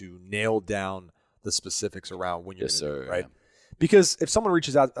follow to nail down the specifics around when you're going to do it, right? Yeah. Because if someone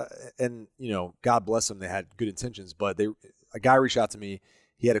reaches out and, God bless them, they had good intentions, but a guy reached out to me.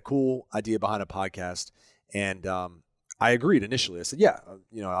 He had a cool idea behind a podcast, and I agreed initially. I said, yeah,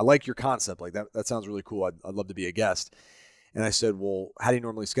 I like your concept. Like, that sounds really cool. I'd love to be a guest. And I said, well, how do you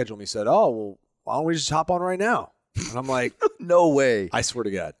normally schedule me? He said, oh, well, why don't we just hop on right now? And I'm like, no way. I swear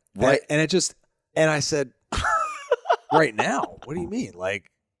to God. Right. And I said, right now? What do you mean?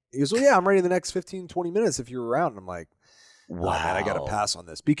 Like, he goes, well, yeah, I'm ready in the next 15, 20 minutes if you're around. And I'm like, wow, man, I got to pass on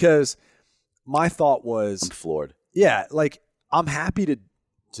this. Because my thought was, I'm floored. Yeah, like, I'm happy to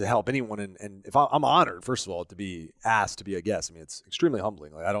help anyone. And if I'm honored, first of all, to be asked to be a guest. I mean, it's extremely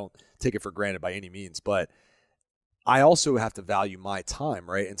humbling. Like, I don't take it for granted by any means. But I also have to value my time,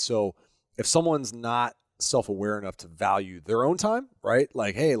 right? And so if someone's not self-aware enough to value their own time, right?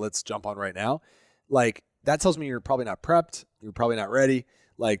 Like, hey, let's jump on right now. Like, that tells me you're probably not prepped. You're probably not ready.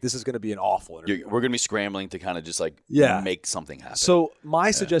 Like, this is going to be an awful interview. We're going to be scrambling to kind of just like make something happen. So my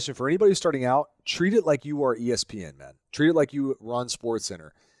suggestion for anybody who's starting out, treat it like you are ESPN, man. Treat it like you run SportsCenter.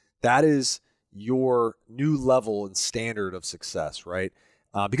 That is your new level and standard of success, right?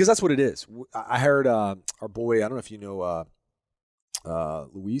 Because that's what it is. I heard our boy, I don't know if you know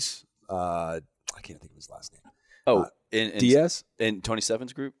Luis. I can't think of his last name. Oh, Diaz? In Tony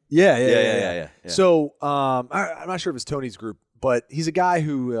Seven's group? Yeah. So I'm not sure if it's Tony's group, but he's a guy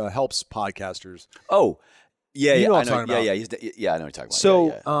who helps podcasters. Oh, yeah. You know I what I'm talking about. Yeah. I know what you're talking about.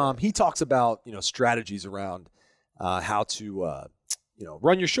 So he talks about, strategies around how to,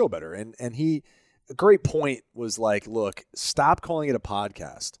 run your show better. And a great point was like, look, stop calling it a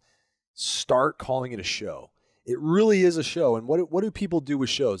podcast. Start calling it a show. It really is a show. And what do people do with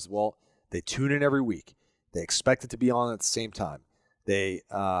shows? Well, they tune in every week. They expect it to be on at the same time. They,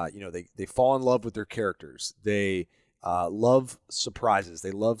 they fall in love with their characters. They love surprises.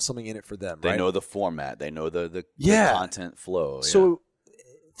 They love something in it for them. They right? know the format. They know the content flow. So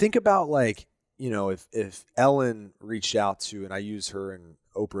think about, like, if Ellen reached out to, and I use her and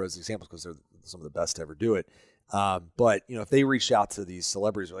Oprah as examples because they're some of the best to ever do it. But if they reached out to these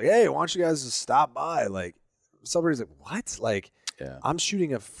celebrities, like, hey, why don't you guys just stop by? Like, celebrities like, what? Like, I'm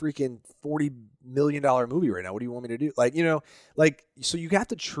shooting a freaking $40 million movie right now. What do you want me to do? Like, so you have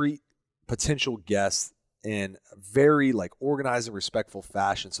to treat potential guests in a very, like, organized and respectful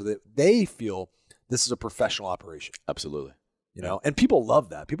fashion so that they feel this is a professional operation. Absolutely. And people love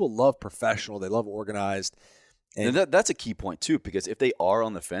that. People love professional. They love organized. And that's a key point too, because if they are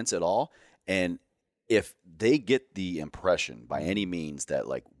on the fence at all, and if they get the impression by any means that,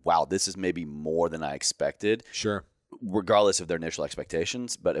 like, wow, this is maybe more than I expected. Sure. regardless of their initial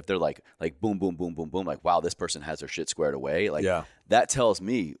expectations. But if they're like boom, boom, boom, boom, boom, like, wow, this person has their shit squared away. Like that tells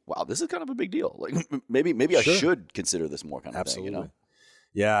me, wow, this is kind of a big deal. Like maybe I should consider this more kind of thing, you know?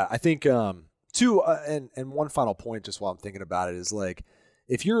 Yeah. I think, two, and one final point, just while I'm thinking about it, is like,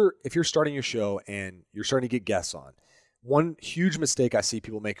 if you're starting your show and you're starting to get guests on, one huge mistake I see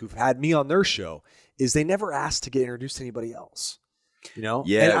people make who've had me on their show is they never ask to get introduced to anybody else. You know?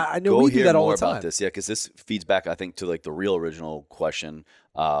 Yeah, and I know we do that all the time. About this. Yeah, because this feeds back, I think, to like the real original question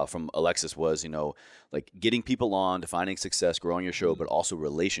from Alexis was, you know, like getting people on, defining success, growing your show, but also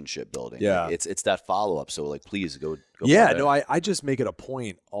relationship building. Yeah, like, it's that follow up. So like, please go. Yeah, no, I just make it a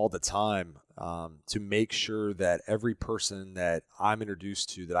point all the time to make sure that every person that I'm introduced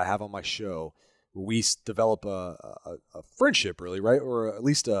to that I have on my show, we develop a friendship, really, right, or at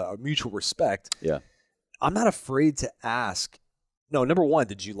least a mutual respect. Yeah, I'm not afraid to ask. No, number one,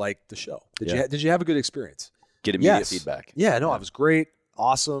 did you like the show? Did you have a good experience? Get immediate feedback. Yeah, no, it was great,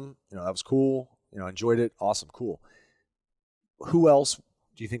 awesome. You know, that was cool. You know, enjoyed it, awesome, cool. Who else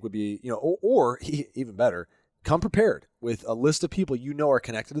do you think would be, you know, or even better, come prepared with a list of people you know are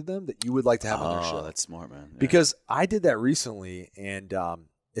connected to them that you would like to have on their show. Oh, that's smart, man. Yeah. Because I did that recently, and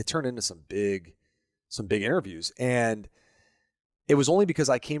it turned into some big interviews, and it was only because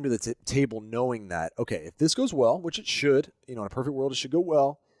I came to the table knowing that, okay, if this goes well, which it should, you know, in a perfect world, it should go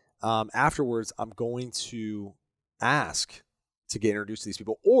well. Afterwards, I'm going to ask to get introduced to these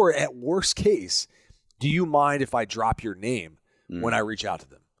people. Or at worst case, do you mind if I drop your name when I reach out to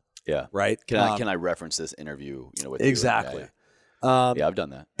them? Yeah. Right? Can I reference this interview, you know, with exactly. you? Yeah, I've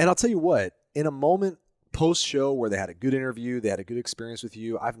done that. And I'll tell you what, in a moment post-show where they had a good interview, they had a good experience with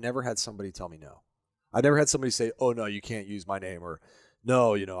you, I've never had somebody tell me no. I never had somebody say, oh, no, you can't use my name, or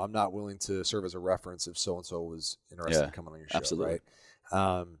no, you know, I'm not willing to serve as a reference if so-and-so was interested in coming on your show. Absolutely.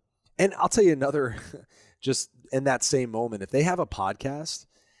 Right? And I'll tell you another, just in that same moment, if they have a podcast,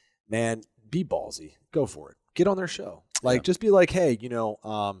 man, be ballsy. Go for it. Get on their show. Like, just be like, hey, you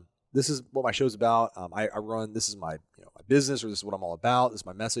know, this is what my show's about. I run, this is my, you know, my business, or this is what I'm all about. This is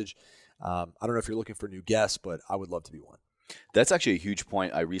my message. I don't know if you're looking for new guests, but I would love to be one. That's actually a huge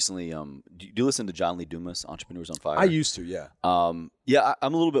point. I recently do you listen to John Lee Dumas, Entrepreneurs on Fire? I used to, yeah. I'm a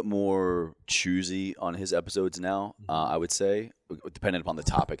little bit more choosy on his episodes now. I would say, depending upon the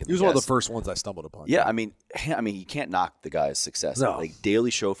topic. And he was one of the first ones I stumbled upon. Yeah, I mean, you can't knock the guy's success. No. Like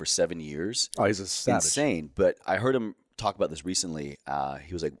Daily Show for 7 years. Oh, he's a savage. Insane. But I heard him talk about this recently.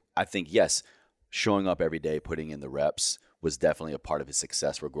 He was like, I think yes, showing up every day, putting in the reps was definitely a part of his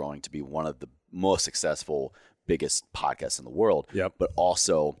success for growing to be one of the most successful, biggest podcasts in the world. Yep. But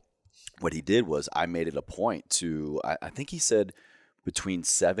also what he did was I made it a point to, I think he said between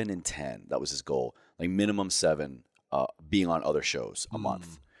 7 and 10, that was his goal, like minimum 7 being on other shows a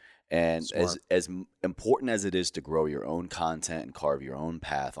month. And as important as it is to grow your own content and carve your own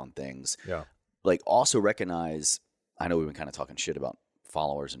path on things, like also recognize, I know we've been kind of talking shit about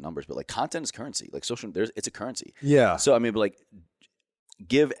followers and numbers, but like content is currency. Like it's a currency. Yeah. So I mean, but like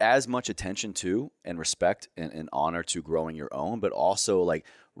give as much attention to and respect and honor to growing your own, but also like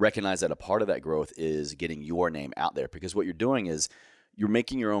recognize that a part of that growth is getting your name out there, because what you're doing is you're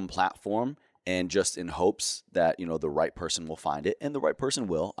making your own platform, and just in hopes that, you know, the right person will find it, and the right person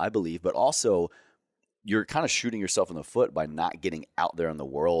will, I believe, but also you're kind of shooting yourself in the foot by not getting out there in the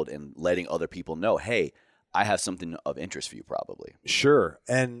world and letting other people know, hey, I have something of interest for you, probably. Sure.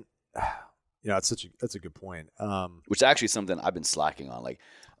 And you know, that's a good point. Which actually is something I've been slacking on. Like,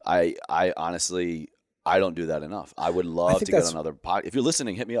 I honestly, I don't do that enough. I would love to get on another podcast. If you're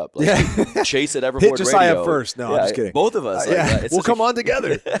listening, hit me up. Like, Chase at Everford Hit Josiah Radio. First. No, I'm just kidding. Both of us. We'll come on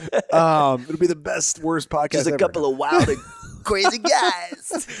together. It'll be the best, worst podcast Just a ever. couple of wild and crazy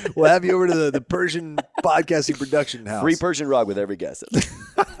guys. We'll have you over to the Persian Podcasting Production House. Free Persian Rug with every guest.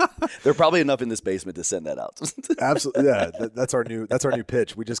 There are probably enough in this basement to send that out. Absolutely, yeah. That's our new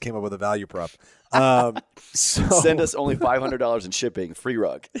pitch. We just came up with a value prop. So send us only $500 in shipping, free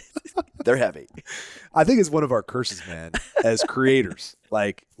rug. They're heavy. I think it's one of our curses, man, as creators.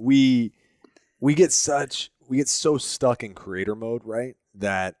 Like we get so stuck in creator mode, right,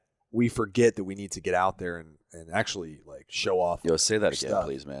 that we forget that we need to get out there and actually like show off. Yo, say that again, stuff.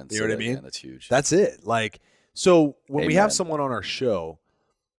 please, man. You know what I mean? Again. That's huge. That's it. Like, so when we have someone on our show,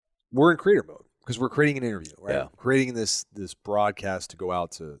 we're in creator mode because we're creating an interview, right? Yeah. Creating this broadcast to go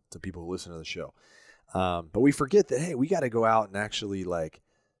out to people who listen to the show. But we forget that, hey, we got to go out and actually like,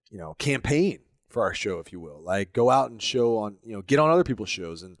 you know, campaign for our show, if you will. Like go out and show on, you know, get on other people's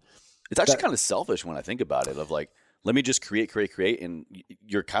shows. And it's actually kind of selfish when I think about it, of like let me just create. And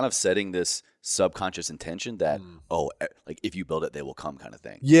you're kind of setting this subconscious intention that, like if you build it, they will come kind of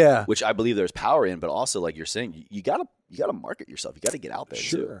thing. Yeah. Which I believe there's power in, but also like you're saying, you gotta market yourself. You gotta get out there.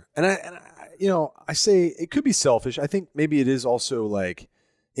 Sure. Too. And I say it could be selfish. I think maybe it is also like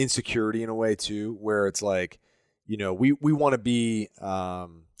insecurity in a way too, where it's like, we want to be, I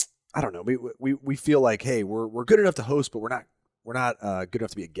don't know. We feel like, hey, we're good enough to host, but we're not good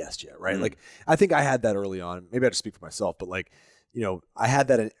enough to be a guest yet, right? Like, I think I had that early on. Maybe I just speak for myself, but like, I had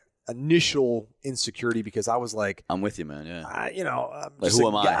that initial insecurity because I was like, I'm with you, man. Yeah. I'm like, just who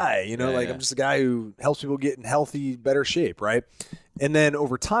a am guy, I? I'm just a guy who helps people get in healthy, better shape, right? And then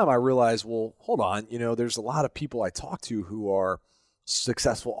over time, I realized, well, hold on, there's a lot of people I talk to who are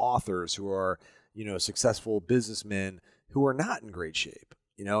successful authors, who are successful businessmen who are not in great shape.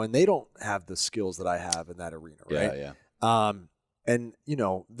 And they don't have the skills that I have in that arena, right? Yeah. And,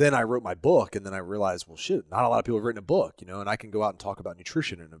 then I wrote my book and then I realized, well, shit, not a lot of people have written a book, and I can go out and talk about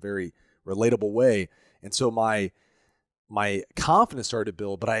nutrition in a very relatable way. And so my confidence started to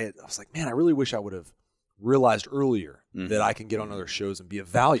build, but I was like, man, I really wish I would have realized earlier that I can get on other shows and be of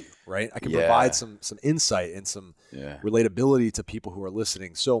value, right? I can provide some insight and some relatability to people who are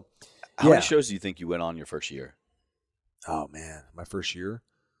listening. So how many shows do you think you went on your first year? Oh man, my first year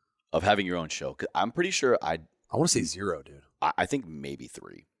of having your own show. 'Cause I'm pretty sure I want to say 0, dude. I think maybe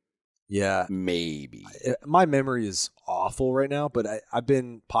 3. Yeah. Maybe. My memory is awful right now, but I've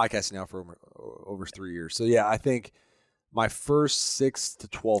been podcasting now for over 3 years. So yeah, I think my first 6 to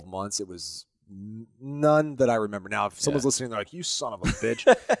 12 months, it was none that I remember. Now, if someone's listening, they're like, you son of a bitch.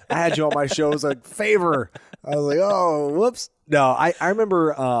 I had you on my show as a favor. I was like, oh, whoops. No, I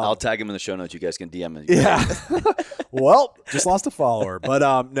remember. I'll tag him in the show notes. You guys can DM him. Yeah. Well, just lost a follower. But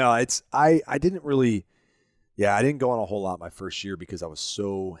no, I didn't really, I didn't go on a whole lot my first year because I was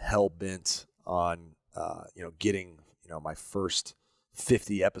so hell-bent on, getting, my first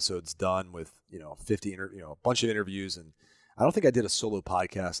 50 episodes done with, 50, a bunch of interviews. And I don't think I did a solo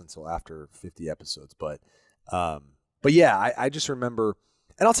podcast until after 50 episodes. But yeah, I just remember,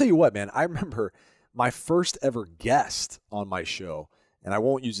 and I'll tell you what, man, I remember my first ever guest on my show, and I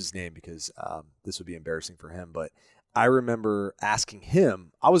won't use his name because this would be embarrassing for him, but I remember asking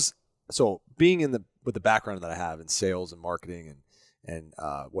him, being with the background that I have in sales and marketing and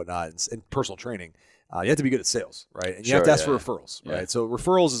whatnot and personal training, you have to be good at sales, right? And you have to ask for referrals, right? So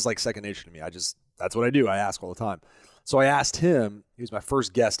referrals is like second nature to me. That's what I do. I ask all the time. So I asked him, he was my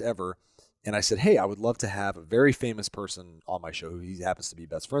first guest ever, and I said, hey, I would love to have a very famous person on my show who he happens to be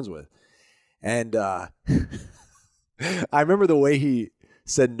best friends with. And I remember the way he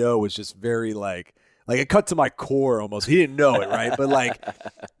said no was just very like it cut to my core almost. He didn't know it, right? But like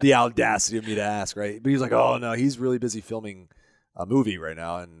the audacity of me to ask, right? But he's like, oh no, he's really busy filming a movie right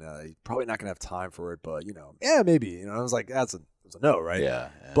now, and he's probably not gonna have time for it. But yeah, maybe. I was like, that's a no, right? Yeah.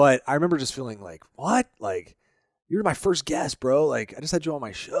 But I remember just feeling like, what? Like, you're my first guest, bro. Like, I just had you on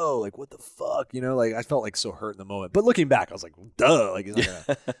my show. Like, what the fuck? Like, I felt like so hurt in the moment. But looking back, I was like, duh. Like, he's not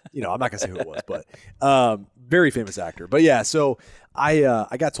gonna, I'm not gonna say who it was, but very famous actor. But yeah, so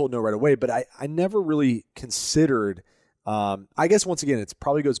I got told no right away, but I never really considered. I guess once again, it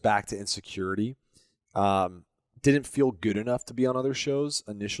probably goes back to insecurity. Didn't feel good enough to be on other shows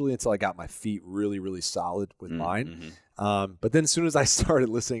initially until I got my feet really, really solid with mine. But then as soon as I started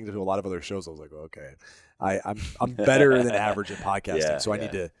listening to a lot of other shows, I was like, okay, I'm better than average at podcasting. So I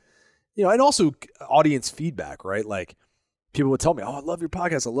need to, and also audience feedback, right? Like people would tell me, oh, I love your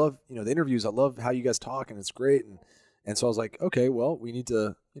podcast. I love, the interviews. I love how you guys talk and it's great. And so I was like, okay, well, we need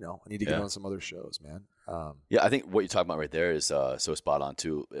to, I need to get on some other shows, man. I think what you're talking about right there is so spot on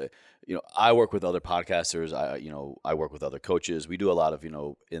too. I work with other podcasters. I work with other coaches. We do a lot of,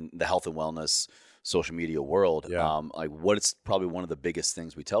 in the health and wellness social media world. Like what it's probably one of the biggest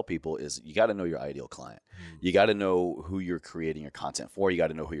things we tell people is you got to know your ideal client. You got to know who you're creating your content for. You got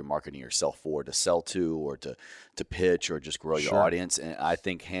to know who you're marketing yourself for, to sell to or to pitch or just grow your audience. And I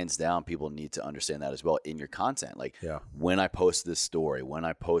think hands down, people need to understand that as well in your content. Like when I post this story, when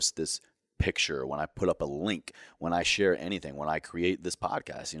I post this picture, when I put up a link, when I share anything, when I create this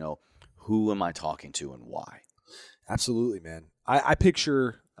podcast, who am I talking to and why? Absolutely, man. I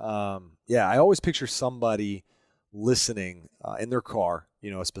picture, I always picture somebody listening in their car,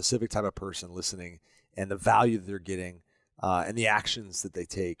 a specific type of person listening and the value that they're getting and the actions that they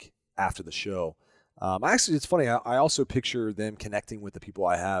take after the show. Actually, it's funny. I also picture them connecting with the people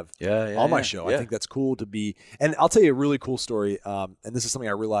I have on my show. I think that's cool to be. And I'll tell you a really cool story. And this is something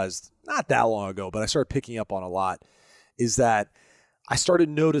I realized not that long ago, but I started picking up on a lot, is that I started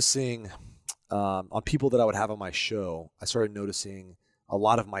noticing on people that I would have on my show, I started noticing a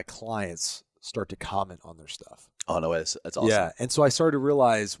lot of my clients start to comment on their stuff. Oh, no, that's awesome. Yeah. And so I started to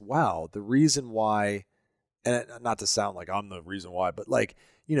realize, wow, the reason why, and not to sound like I'm the reason why, but like,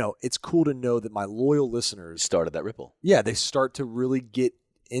 you know, it's cool to know that my loyal listeners Started that ripple. yeah, they start to really get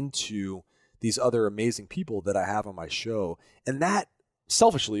into these other amazing people that I have on my show. And that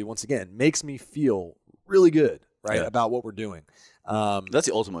selfishly, once again, makes me feel really good, right, Yeah. about what we're doing. That's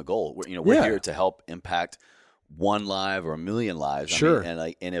the ultimate goal. We're Yeah. here to help impact one life or a million lives. Sure. I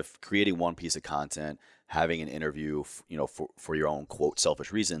mean, and if creating one piece of content, having an interview, for your own quote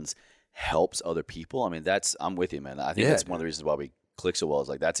selfish reasons, helps other people. I mean, I'm with you, man. I think Yeah, that's one of the reasons why we click so well. Is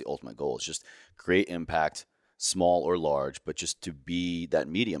like that's the ultimate goal. It's just create impact, small or large, but just to be that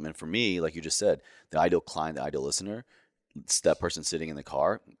medium. And for me, like you just said, the ideal client, the ideal listener, it's that person sitting in the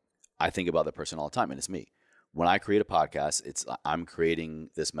car. I think about that person all the time, and it's me. When I create a podcast, I'm creating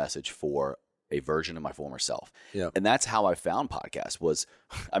this message for a version of my former self. Yeah. And that's how I found podcasts was,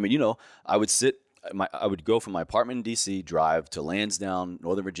 I mean, I would go from my apartment in DC, drive to Lansdowne,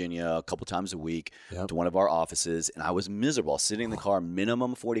 Northern Virginia, a couple times a week to one of our offices. And I was miserable sitting in the car,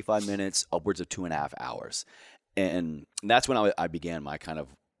 minimum 45 minutes, upwards of 2.5 hours. And that's when I began my kind of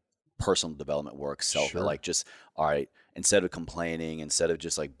personal development work, like just, all right, instead of complaining, instead of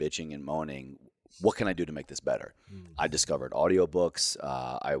just like bitching and moaning, what can I do to make this better? I discovered audiobooks.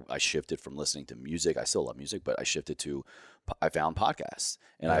 I shifted from listening to music. I still love music, but I found podcasts,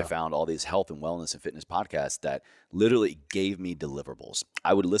 and I found all these health and wellness and fitness podcasts that literally gave me deliverables.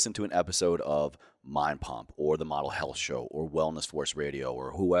 I would listen to an episode of Mind Pump or the Model Health Show or Wellness Force Radio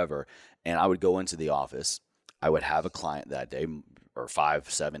or whoever, and I would go into the office. I would have a client that day, or 5,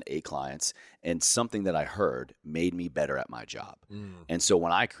 7, 8 clients, and something that I heard made me better at my job. And so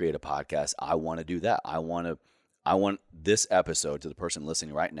when I create a podcast, I want to do that. I want this episode, to the person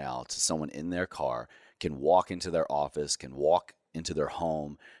listening right now, to someone in their car, can walk into their office, can walk into their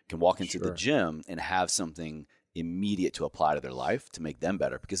home, can walk into the gym and have something immediate to apply to their life to make them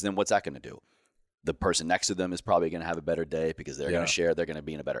better. Because then what's that going to do? The person next to them is probably going to have a better day because they're going to share. They're going to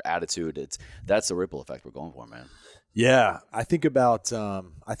be in a better attitude. That's the ripple effect we're going for, man. Yeah, I think about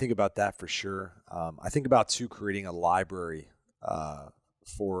that for sure. I think about too creating a library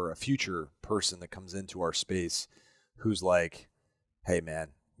for a future person that comes into our space who's like, "Hey, man,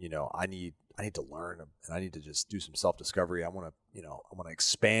 I need to learn and I need to just do some self-discovery. I want to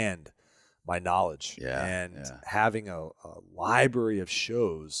expand my knowledge." Having a library of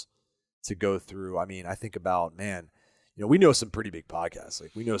shows to go through. I mean, I think about, man, we know some pretty big podcasts.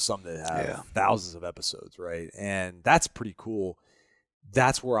 Like we know some that have thousands of episodes, right? And that's pretty cool.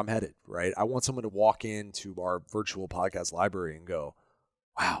 That's where I'm headed, right? I want someone to walk into our virtual podcast library and go,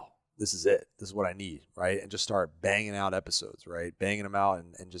 wow, this is it. This is what I need, right? And just start banging out episodes, right? Banging them out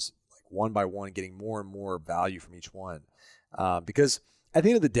and just like one by one, getting more and more value from each one. Because at the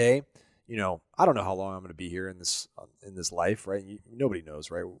end of the day, I don't know how long I'm going to be here in this life, right? Nobody knows,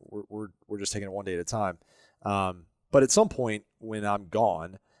 right? We're just taking it one day at a time. But at some point when I'm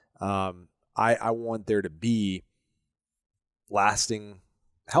gone, I want there to be lasting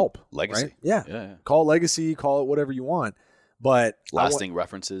help, legacy. Right? Yeah. Call it legacy, call it whatever you want, but lasting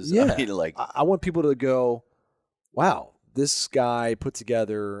references. Yeah. I mean, I want people to go, wow, this guy put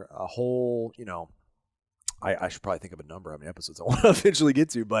together a whole, I should probably think of a number how many episodes I want to eventually get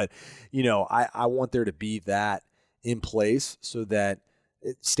to, but I want there to be that in place so that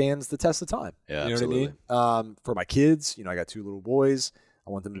it stands the test of time. Yeah, absolutely. What I mean? For my kids, I got 2 little boys.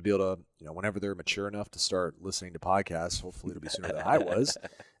 I want them to be able to, whenever they're mature enough to start listening to podcasts, hopefully it'll be sooner than I was.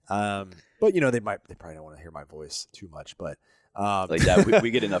 But they probably don't want to hear my voice too much, but like that,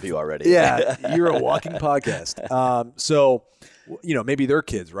 we get enough of you already. Yeah, you're a walking podcast. So, maybe their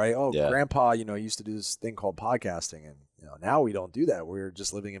kids, right? Oh, grandpa, used to do this thing called podcasting, and now we don't do that. We're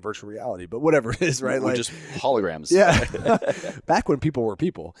just living in virtual reality. But whatever it is, right? We're just holograms. Yeah, back when people were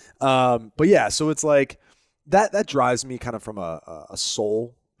people. But yeah, so it's like that drives me kind of from a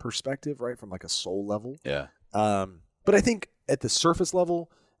soul perspective, right? From like a soul level. Yeah. But I think at the surface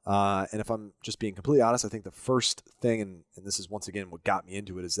level. And if I'm just being completely honest, I think the first thing, and this is once again what got me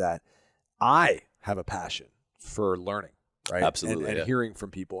into it, is that I have a passion for learning, right? Absolutely. And hearing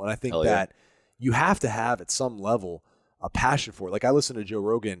from people. And I think that you have to have at some level a passion for it. Like I listen to Joe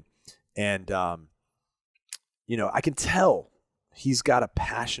Rogan and, I can tell he's got a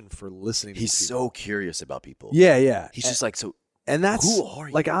passion for listening to He's people. so curious about people. Yeah. He's just like, so. And that's who are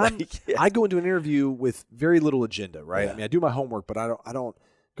you? Like I go into an interview with very little agenda, right? Yeah. I mean, I do my homework, but I don't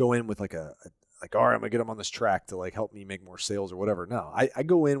go in with like all right, I'm gonna get them on this track to like help me make more sales or whatever. No, I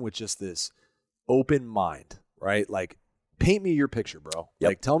go in with just this open mind, right? Like paint me your picture, bro. Yep.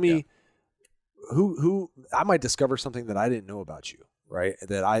 Like tell me who I might discover something that I didn't know about you, right?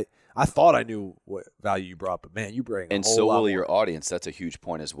 That I thought I knew what value you brought, but man, you bring a And whole so lot will more. your audience. That's a huge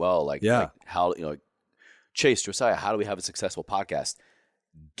point as well. Like how, Chase, Josiah, how do we have a successful podcast?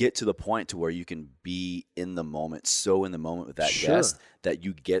 Get to the point to where you can be in the moment, so in the moment with that guest that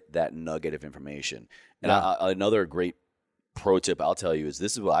you get that nugget of information. And another great pro tip I'll tell you is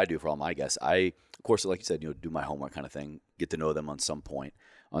this is what I do for all my guests. I, of course, like you said, do my homework kind of thing, get to know them on some point,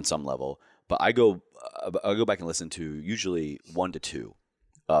 on some level. But I'll go back and listen to usually 1 to 2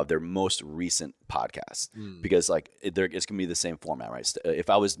 of their most recent podcasts because it's going to be the same format, right? If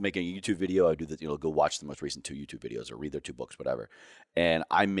I was making a YouTube video, I'd do that, go watch the most recent 2 YouTube videos or read their 2 books, whatever. And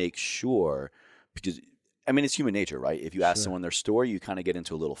I make sure, because I mean, it's human nature, right? If you ask someone their story, you kind of get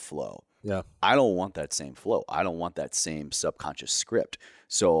into a little flow. Yeah. I don't want that same flow. I don't want that same subconscious script.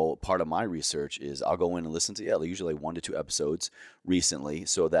 So part of my research is I'll go in and listen to usually 1 to 2 episodes recently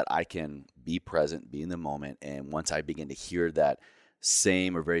so that I can be present, be in the moment. And once I begin to hear that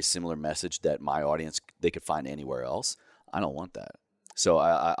same or very similar message that my audience, they could find anywhere else, I don't want that. So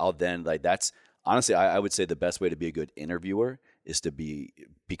I'll then that's honestly, I would say the best way to be a good interviewer is to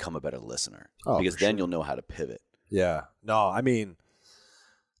become a better listener because then you'll know how to pivot. Yeah. No, I mean,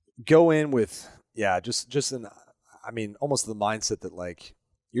 go in with, almost the mindset that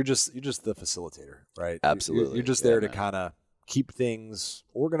you're just the facilitator, right? Absolutely. You're just there to kind of keep things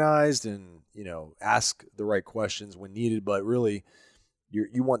organized and, ask the right questions when needed, but really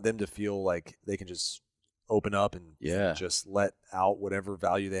you want them to feel like they can just open up and just let out whatever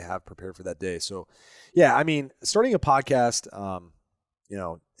value they have prepared for that day. So, I mean, starting a podcast,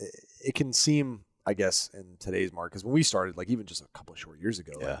 it can seem, I guess, in today's market, because when we started, even just a couple of short years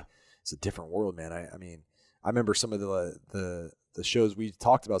ago, it's a different world, man. I mean, I remember some of the shows we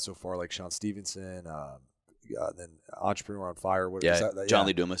talked about so far, like Sean Stevenson, then Entrepreneur on Fire. What was that? John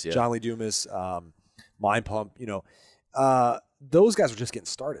Lee Dumas. Yeah. John Lee Dumas, Mind Pump. Those guys were just getting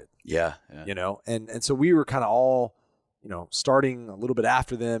started. Yeah. And so we were kind of all, starting a little bit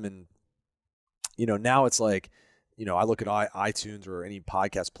after them, and now it's like, I look at iTunes or any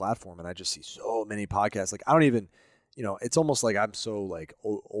podcast platform, and I just see so many podcasts. I don't even, it's almost like I'm so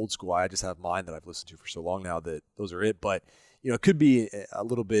old school. I just have mine that I've listened to for so long now that those are it. But it could be a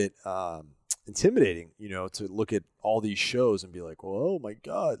little bit intimidating, to look at all these shows and be like, well, oh my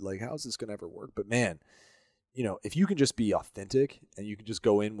God, how's this gonna ever work? But man, if you can just be authentic and you can just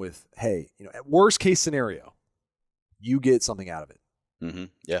go in with, hey, at worst case scenario, you get something out of it. Mm-hmm.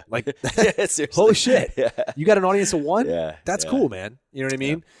 Yeah. Holy shit. Yeah. You got an audience of 1? Yeah. That's cool, man. You know what I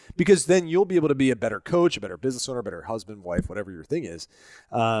mean? Yeah. Because then you'll be able to be a better coach, a better business owner, a better husband, wife, whatever your thing is.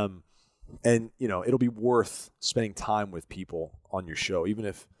 And, it'll be worth spending time with people on your show, even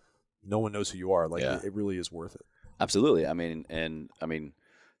if no one knows who you are. It really is worth it. Absolutely. I mean,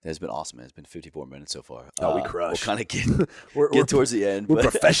 it's been awesome, man. It's been 54 minutes so far. Oh, we crushed. We'll kind of get towards the end. We're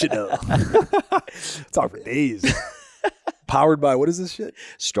professional. Talk for days. Powered by, what is this shit?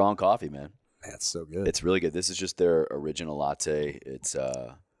 Strong Coffee, man. That's so good. It's really good. This is just their original latte. It's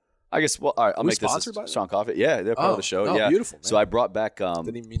I guess, well, all right, I'll make this Strong Coffee. Yeah, they're part of the show. Oh, yeah, beautiful, man. So I brought back.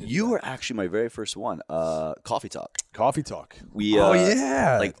 Didn't even mean to you were actually my very first one. Coffee Talk. Coffee Talk. We a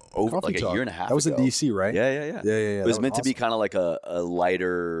year and a half. That was ago. in DC, right? Yeah. It was meant to be kind of like a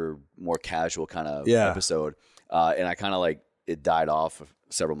lighter, more casual kind of episode, and I kind of it died off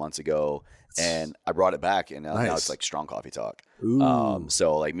several months ago. And I brought it back, and now it's Strong Coffee Talk.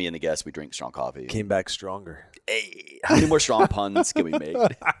 So me and the guests, we drink strong coffee. Came back stronger. Hey, how many more strong puns can we make?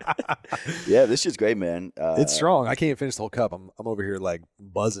 Yeah, this shit's great, man. It's strong. I can't finish the whole cup. I'm over here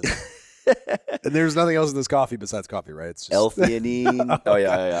buzzing. And there's nothing else in this coffee besides coffee, right? It's just L-theanine. Oh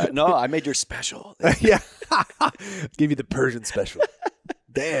yeah. No, I made your special. Yeah, give you the Persian special.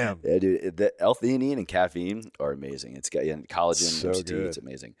 Damn. Yeah, dude. The L-theanine and caffeine are amazing. It's got collagen, so MCT. good. It's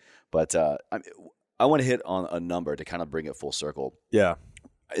amazing. But I want to hit on a number to kind of bring it full circle. Yeah.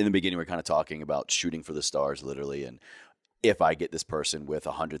 In the beginning, we're kind of talking about shooting for the stars, literally, and if I get this person with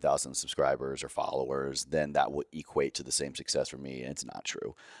 100,000 subscribers or followers, then that will equate to the same success for me, and it's not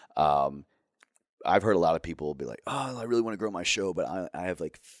true. I've heard a lot of people be like, "Oh, I really want to grow my show, but I have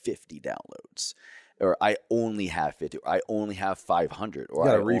 50 downloads." Or I only have 50, or I only have 500, or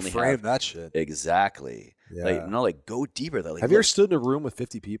you gotta I only reframe have that shit. Exactly. Yeah. Go deeper. Have you ever stood in a room with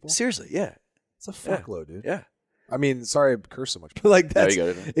 50 people? Seriously, yeah. It's a fuckload, dude. Yeah. I mean, sorry I curse so much, but that's, there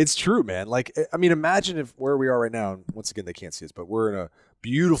you go. It's true, man. Imagine if where we are right now, and once again, they can't see us, but we're in a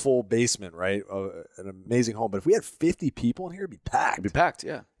beautiful basement, right? An amazing home. But if we had 50 people in here, it'd be packed. It'd be packed,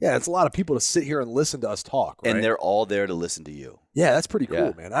 yeah. Yeah, it's a lot of people to sit here and listen to us talk, right? And they're all there to listen to you. Yeah, that's pretty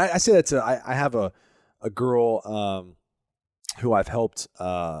cool, man. I say that to, I have a girl who I've helped,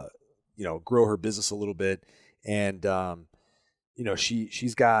 grow her business a little bit. And,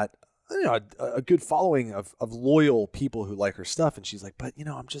 she's got a good following of loyal people who like her stuff, and she's like, but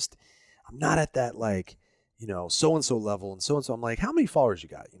I'm not at that like so and so level and so and so. I'm like, how many followers you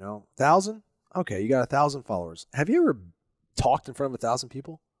got? 1,000? Okay, you got 1,000 followers. Have you ever talked in front of 1,000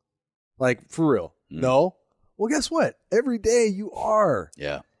 people? Like, for real? No. Well, guess what? Every day you are.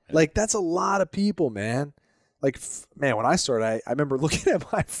 Yeah. Like, that's a lot of people, man. Like, man, when I started, I remember looking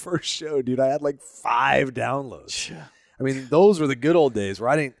at my first show, dude. I had like 5 downloads. Yeah. I mean, those were the good old days where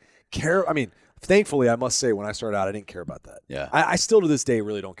I didn't care. I mean, thankfully, I must say, when I started out, I didn't care about that. Yeah. I still to this day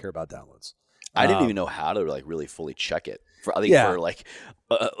really don't care about downloads. I didn't even know how to like really fully check it. For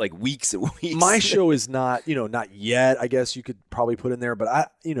like weeks and weeks. My show is not, not yet. I guess you could probably put in there, but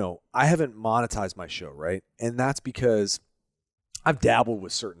I haven't monetized my show, right? And that's because I've dabbled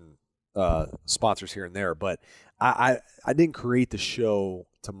with certain sponsors here and there, but I didn't create the show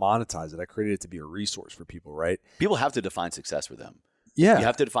to monetize it. I created it to be a resource for people, right? People have to define success for them. Yeah. You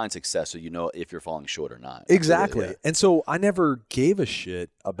have to define success so you know if you're falling short or not. Exactly. Yeah. And so I never gave a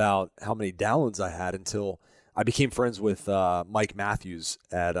shit about how many downloads I had until I became friends with Mike Matthews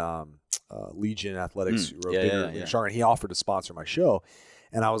at Legion Athletics, who wrote Bigger and Stronger, and he offered to sponsor my show.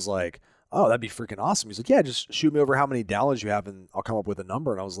 And I was like, oh, that'd be freaking awesome. He's like, yeah, just shoot me over how many downloads you have, and I'll come up with a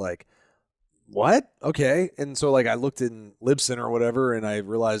number. And I was like, what? Okay. And so like I looked in Libsyn or whatever, and I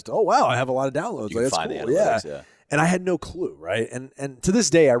realized, oh, wow, I have a lot of downloads. You like, can that's find cool. the analytics, yeah. And I had no clue, right? And to this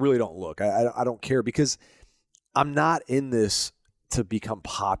day, I really don't look. I don't care because I'm not in this to become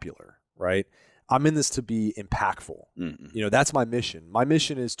popular, right? I'm in this to be impactful. Mm-hmm. That's my mission. My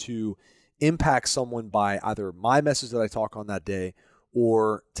mission is to impact someone by either my message that I talk on that day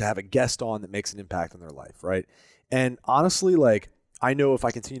or to have a guest on that makes an impact on their life, right? And honestly, like, I know if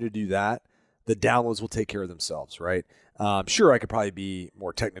I continue to do that, the downloads will take care of themselves, right? Sure, I could probably be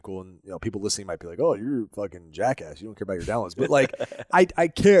more technical, and people listening might be like, "Oh, you're a fucking jackass. You don't care about your downloads." But like, I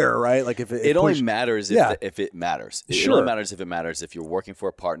care, right? Like, if it only matters if it matters. Sure. It only matters if it matters. If you're working for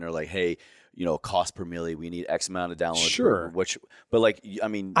a partner, like, hey, cost per milli, we need X amount of downloads. Sure. But like, I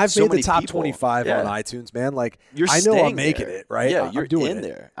mean, I've so made many the top people, 25 on iTunes, man. Like, you're I know I'm staying making there. it, right? Yeah, I'm you're doing in it.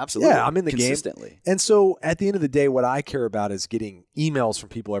 there. Absolutely. Yeah, I'm in the consistently. game. And so at the end of the day, what I care about is getting emails from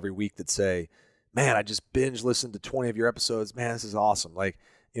people every week that say, man, I just binge listened to 20 of your episodes. Man, this is awesome. Like,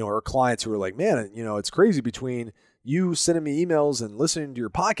 or clients who are like, man, it's crazy between you sending me emails and listening to your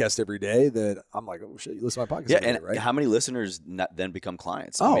podcast every day that I'm like, oh shit, you listen to my podcast every and day, right? how many listeners then become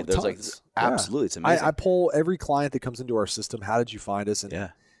clients? Oh, I mean, there's tons. absolutely, it's amazing. I poll every client that comes into our system. How did you find us?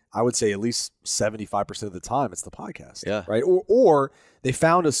 And I would say at least 75% of the time it's the podcast. Yeah. Right. Or they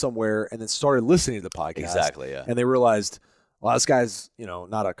found us somewhere and then started listening to the podcast. Exactly. Yeah. And they realized, well, this guy's,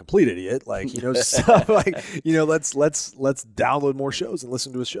 not a complete idiot. Like, he knows stuff. Like, let's download more shows and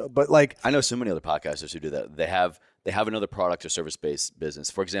listen to his show. But like, I know so many other podcasters who do that. They have another product or service-based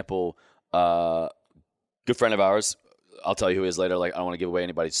business. For example, good friend of ours, I'll tell you who he is later. Like, I don't want to give away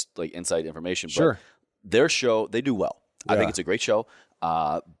anybody's like inside information, sure. But their show, they do well. Yeah. I think it's a great show.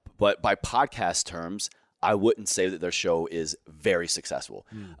 But by podcast terms, I wouldn't say that their show is very successful.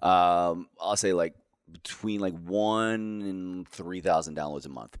 I'll say like between like 1,000 and 3,000 downloads a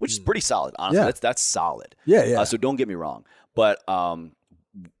month, which is pretty solid. Honestly, that's solid. Yeah. So don't get me wrong, but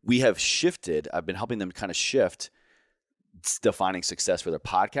we have shifted. I've been helping them kind of shift defining success for their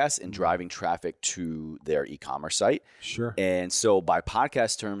podcast and driving traffic to their e-commerce site. Sure. And so by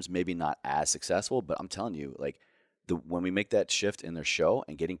podcast terms, maybe not as successful, but I'm telling you, like, when we make that shift in their show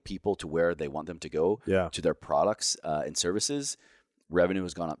and getting people to where they want them to go to their products and services, revenue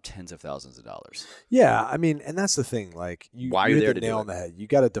has gone up tens of thousands of dollars. Yeah, I mean, and that's the thing. Like, Why you are you hit there the to nail do on the head. You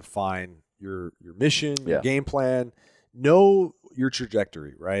got to define your mission, your Yeah. game plan, know your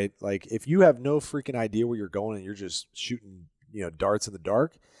trajectory, right? Like, if you have no freaking idea where you're going and you're just shooting, darts in the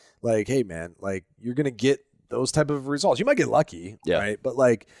dark, like, hey man, like, you're gonna get those type of results. You might get lucky, right? But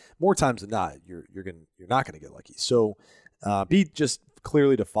like, more times than not, you're not gonna get lucky. So be just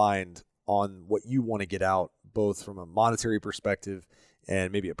clearly defined on what you want to get out, both from a monetary perspective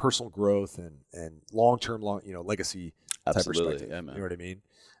and maybe a personal growth and long-term, legacy type Absolutely. perspective. Yeah, man. You know what I mean?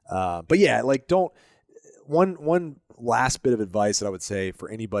 But yeah, like, don't. One last bit of advice that I would say for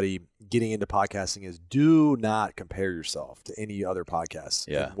anybody getting into podcasting is do not compare yourself to any other podcasts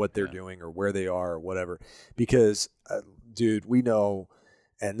and what they're doing or where they are or whatever. Because, dude, we know,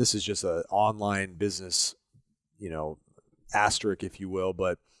 and this is just an online business, asterisk, if you will,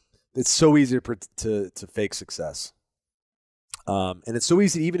 but it's so easy to fake success. And it's so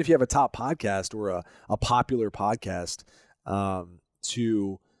easy, even if you have a top podcast or a popular podcast,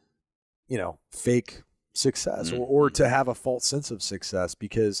 to, fake success or to have a false sense of success,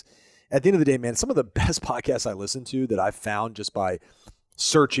 because at the end of the day, man, some of the best podcasts I listen to that I've found just by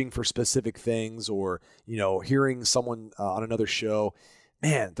searching for specific things or, hearing someone on another show,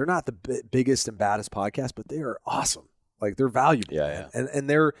 man, they're not the biggest and baddest podcast, but they are awesome. Like, they're valuable. Yeah, man. And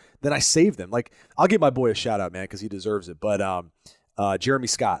then I save them. Like, I'll give my boy a shout out, man, because he deserves it. But Jeremy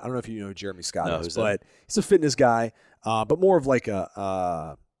Scott, I don't know if you know who Jeremy Scott is, but he's a fitness guy, but more of like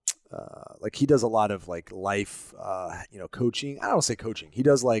like he does a lot of like life, coaching. I don't say coaching. He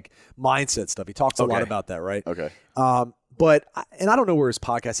does like mindset stuff. He talks a lot about that, right? Okay. But I don't know where his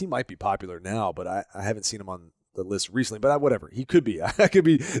podcast. He might be popular now, but I haven't seen him on the list recently. But whatever, he could be. I could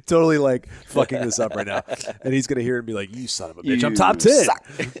be totally like fucking this up right now, and he's gonna hear it and be like, "You son of a bitch, I'm top 10."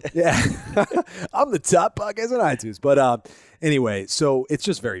 Yeah, I'm the top podcast on iTunes. But anyway, so it's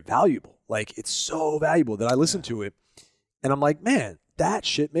just very valuable. Like, it's so valuable that I listen to it, and I'm like, man, that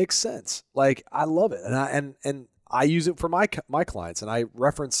shit makes sense. Like, I love it, and I use it for my clients, and I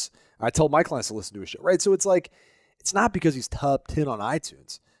tell my clients to listen to a show, right? So it's like, it's not because he's top 10 on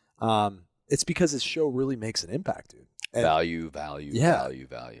iTunes. It's because his show really makes an impact, dude. And value.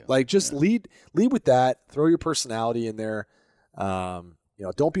 Like, just lead with that. Throw your personality in there.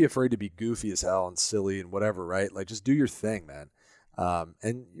 Don't be afraid to be goofy as hell and silly and whatever, right? Like, just do your thing, man.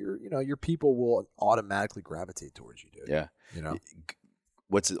 And your people will automatically gravitate towards you, dude. Yeah.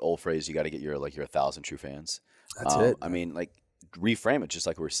 What's the old phrase? You got to get your 1,000 true fans. That's it. I mean, like, reframe it just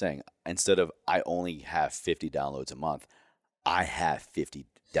like we were saying. Instead of I only have 50 downloads a month, I have 50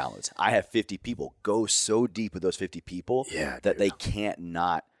 downloads. I have 50 people. Go so deep with those 50 people that they can't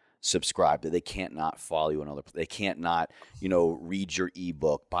not subscribe, that they can't not follow you on other. They can't not, read your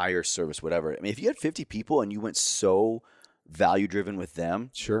ebook, buy your service, whatever. I mean, if you had 50 people and you went so value driven with them,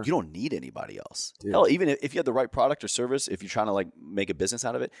 sure, you don't need anybody else. Dude. Hell, even if you had the right product or service, if you're trying to like make a business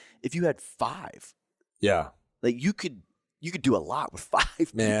out of it, if you had 5, like you could do a lot with 5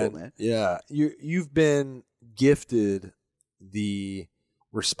 people, man. Yeah, you've been gifted the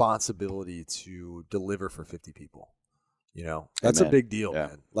responsibility to deliver for 50 people. That's a big deal,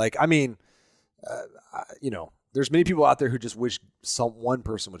 man. Like, I mean, there's many people out there who just wish one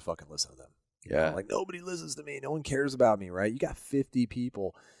person would fucking listen to them. Like, nobody listens to me. No one cares about me, right? You got 50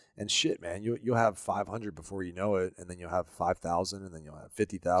 people, and shit, man. You'll have 500 before you know it, and then you'll have 5,000, and then you'll have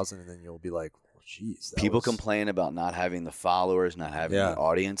 50,000, and then you'll be like, well, geez. People complain about not having the followers, not having the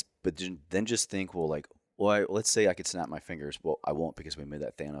audience, but then just think, let's say I could snap my fingers. Well, I won't, because we made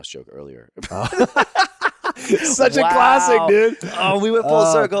that Thanos joke earlier. Such a classic, dude. Oh, we went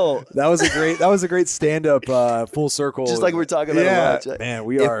full circle. That was a great stand-up full circle. Just like we're talking about. Yeah, man,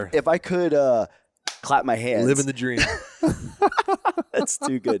 we are. If I could clap my hands. Living the dream. That's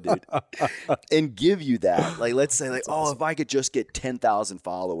too good, dude. And give you that. Like, let's say, like, awesome. If I could just get 10,000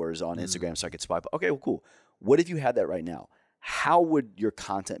 followers on Instagram so I could swipe. Okay, well, cool. What if you had that right now? How would your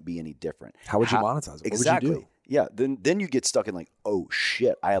content be any different? How would you monetize it? Exactly. What would you do? Yeah. Then you get stuck in like, oh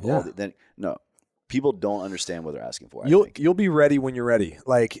shit, I have all the. Then no, people don't understand what they're asking for. You'll be ready when you're ready.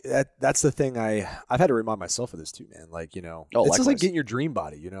 Like, that's the thing. I've had to remind myself of this too, man. Like, it's just like getting your dream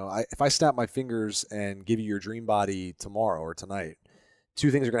body. If I snap my fingers and give you your dream body tomorrow or tonight,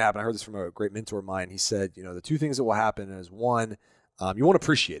 2 things are going to happen. I heard this from a great mentor of mine. He said, the 2 things that will happen is, one, you won't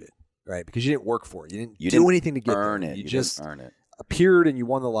appreciate it. Right, because you didn't work for it. You didn't do anything to get it. You just earn it. Appeared and you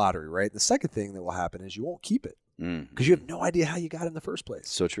won the lottery, right? The second thing that will happen is you won't keep it because you have no idea how you got it in the first place.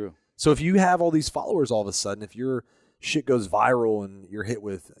 So true. So if you have all these followers all of a sudden, if your shit goes viral and you're hit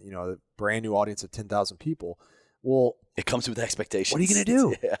with, a brand new audience of 10,000 people, well, it comes with expectations. What are you going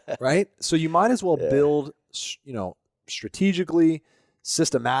to do? Right? So you might as well build, strategically,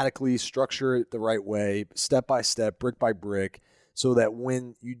 systematically, structure it the right way, step by step, brick by brick, so that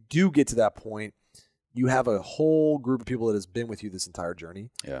when you do get to that point, you have a whole group of people that has been with you this entire journey.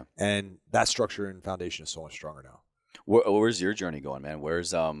 Yeah. And that structure and foundation is so much stronger now. Where's your journey going, man?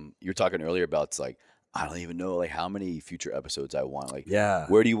 Where's you were talking earlier about, it's like, I don't even know like how many future episodes I want. Like,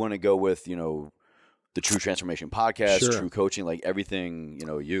 where do you want to go with, the True Transformation Podcast, True Coaching, like everything,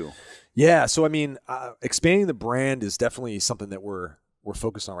 you? Yeah. So, I mean, expanding the brand is definitely something that we're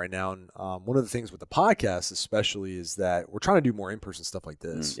focused on right now. And one of the things with the podcast especially is that we're trying to do more in-person stuff like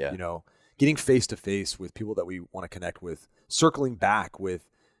this. Getting face-to-face with people that we want to connect with, circling back with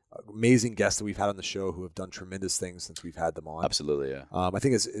amazing guests that we've had on the show who have done tremendous things since we've had them on. Absolutely, yeah. I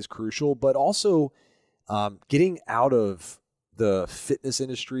think is crucial, but also getting out of the fitness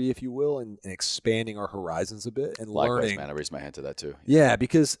industry, if you will, and expanding our horizons a bit and learning. Man, I raised my hand to that too. Yeah,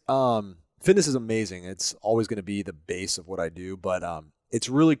 because fitness is amazing. It's always going to be the base of what I do, but it's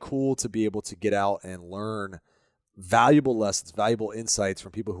really cool to be able to get out and learn valuable lessons, valuable insights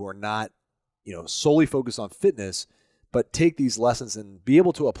from people who are not, solely focused on fitness, but take these lessons and be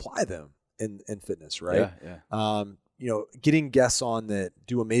able to apply them in fitness, right? Yeah. Getting guests on that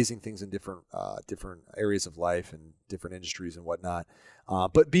do amazing things in different areas of life and different industries and whatnot.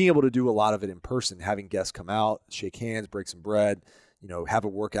 But being able to do a lot of it in person, having guests come out, shake hands, break some bread, have a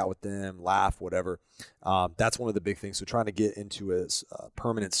workout with them, laugh, whatever. That's one of the big things. So trying to get into a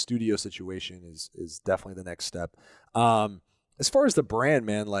permanent studio situation is definitely the next step. As far as the brand,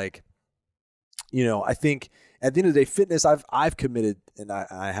 man, like, I think at the end of the day, fitness, I've committed, and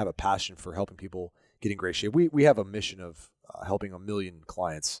I have a passion for helping people get in great shape. We have a mission of helping 1 million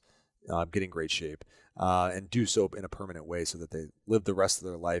clients get in great shape and do so in a permanent way so that they live the rest of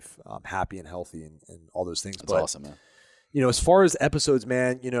their life happy and healthy and all those things. That's awesome, man. As far as episodes,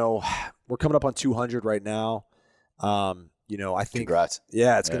 man, we're coming up on 200 right now. I think, congrats.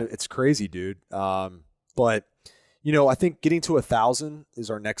 Yeah, it's crazy, dude. But I think getting to 1,000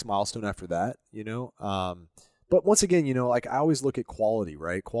 is our next milestone after that, but once again, like I always look at quality,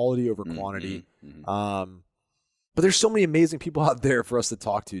 right? Quality over quantity. Mm-hmm. But there's so many amazing people out there for us to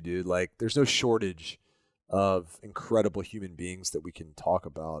talk to, dude. Like there's no shortage of incredible human beings that we can talk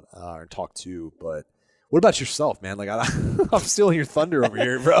about or talk to, but what about yourself, man? Like I'm stealing your thunder over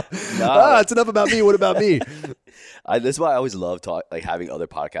here, bro. It's enough about me. What about me? That's why I always love having other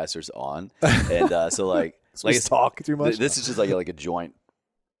podcasters on, and so like talk too much. This is just like a joint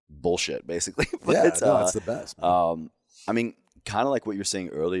bullshit, basically. But yeah, it's the best. Man. I mean, kind of like what you're saying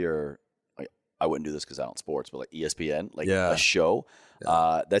earlier. Like I wouldn't do this because I don't sports, but like ESPN, a show.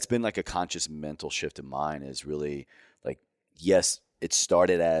 Yeah. That's been like a conscious mental shift of mine. Is really like yes. It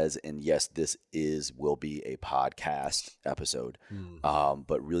started as, and yes, this will be a podcast episode,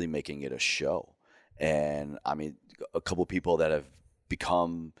 but really making it a show. And I mean, a couple of people that have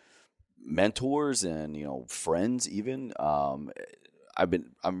become mentors and, friends even, I'm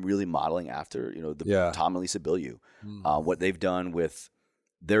really modeling after, Tom and Lisa Bilyeu, what they've done with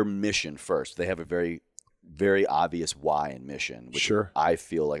their mission first. They have a very, very obvious why and mission, which I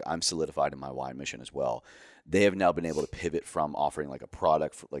feel like I'm solidified in my why and mission as well. They have now been able to pivot from offering like a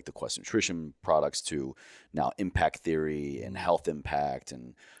product for like the Quest Nutrition products to now impact theory and health impact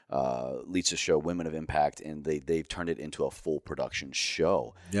and Lisa's show Women of Impact, and they've turned it into a full production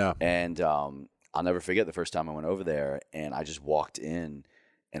show. Yeah. And I'll never forget the first time I went over there and I just walked in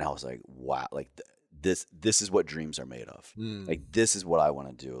and I was like, wow, like this is what dreams are made of. Like this is what I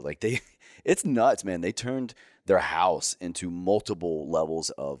want to do. Like it's nuts, man. They turned their house into multiple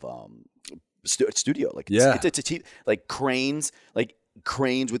levels of studio, like it's like cranes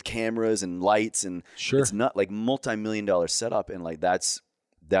with cameras and lights, and it's not like multi-million-dollar setup, and like that's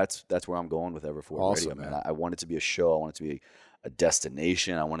where I'm going with Ever Forward Radio, man. I want it to be a show. I want it to be a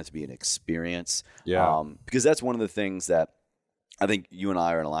destination. I want it to be an experience. Because that's one of the things that I think you and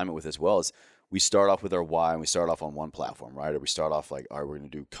I are in alignment with as well. Is we start off with our why and we start off on one platform, right? Or we start off like, all right, we're going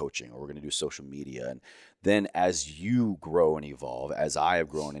to do coaching or we're going to do social media, and then as you grow and evolve, as I have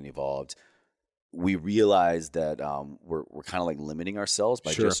grown and evolved, we realize that we're kind of like limiting ourselves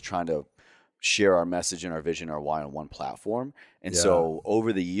by just trying to share our message and our vision, our why on one platform. And so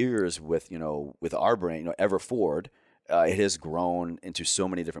over the years with our brand, Ever Forward, it has grown into so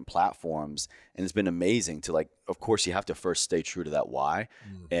many different platforms, and it's been amazing to like, of course you have to first stay true to that why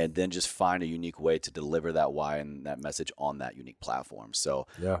and then just find a unique way to deliver that why and that message on that unique platform. So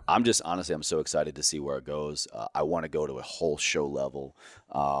I'm so excited to see where it goes. I want to go to a whole show level.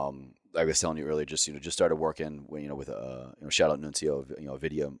 Like I was telling you earlier, just started working with shout out Nuncio, a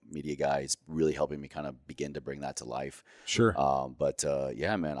video media guy. He's really helping me kind of begin to bring that to life.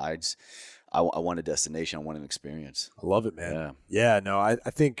 Yeah, man, I want a destination. I want an experience. I love it, man. Yeah, no, I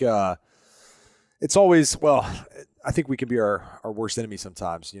think it's always, I think we can be our worst enemy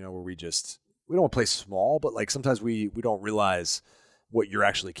sometimes, where we don't want to play small, but like sometimes we don't realize what you're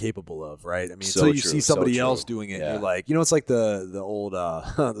actually capable of, right? I mean, until you see somebody else doing it, you're like, it's like the old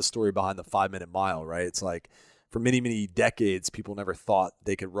the story behind the 5-minute mile, right? It's like for many, many decades, people never thought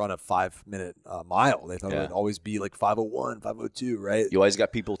they could run a 5-minute mile. They thought it would always be like 5:01, 5:02, right? You always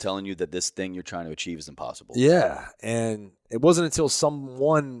got people telling you that this thing you're trying to achieve is impossible. Yeah, and it wasn't until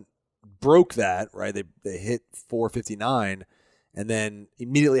someone broke that, right? They hit 4:59. And then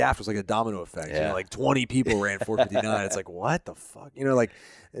immediately after, it's like a domino effect. Like 20 people ran 4:59. It's like, what the fuck? Like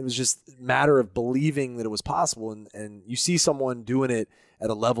it was just a matter of believing that it was possible. And you see someone doing it at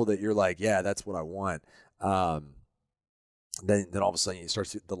a level that you're like, yeah, that's what I want. Then all of a sudden you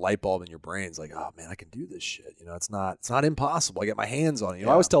start the light bulb in your brain's like, oh man, I can do this shit. It's not impossible. I get my hands on it.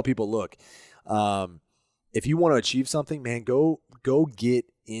 I always tell people, look, if you want to achieve something, man, go get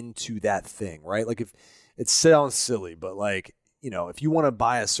into that thing, right? Like if it sounds silly, but like, if you want to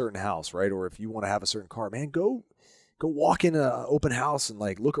buy a certain house, right, or if you want to have a certain car, man, go go walk in an open house and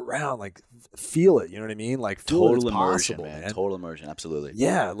like look around, like feel it. You know what I mean? Like feel Total it's immersion, possible, man. Total immersion. Absolutely.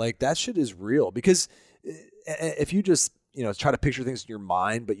 Yeah, like that shit is real because if you just try to picture things in your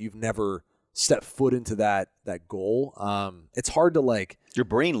mind, but you've never stepped foot into that goal, it's hard to like. Your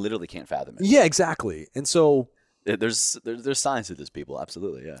brain literally can't fathom it. Yeah, exactly. And so there's science to this, people.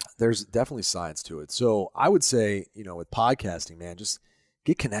 Absolutely, yeah. There's definitely science to it. So I would say, with podcasting, man, just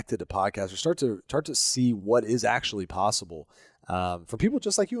get connected to podcasters. Start to see what is actually possible from people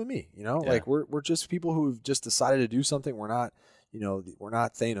just like you and me. Like we're just people who've just decided to do something. We're not. We're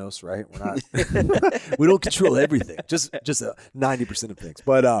not Thanos, right? We're not. We don't control everything. Just 90% of things.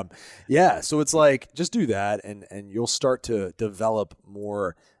 But yeah. So it's like just do that, and you'll start to develop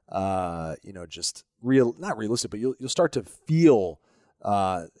more. Just not realistic, but you'll start to feel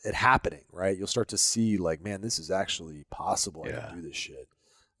it happening, right? You'll start to see like, man, this is actually possible. I can do this shit.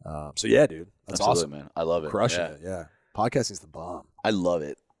 So yeah, dude, that's Absolutely, awesome, man. I love it. Crushing it. Yeah, podcasting's the bomb. I love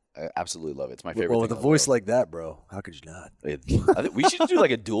it. I absolutely love it. It's my favorite. Well, thing with a in the voice world. like that, bro, how could you not? I think we should do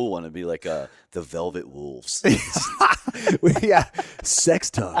like a dual one and be like the Velvet Wolves. Yeah,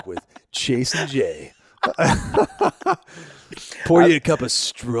 sex talk with Chase and Jay. Pour you a cup of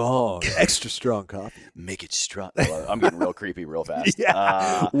extra strong coffee. Make it strong. Well, I'm getting real creepy real fast.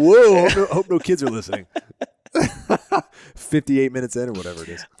 Yeah. Whoa. Hope no kids are listening. 58 minutes in or whatever it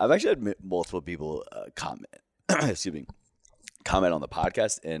is. I've actually had multiple people comment. Excuse me. Comment on the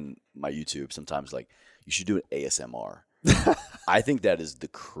podcast and my YouTube sometimes like, you should do an ASMR. I think that is the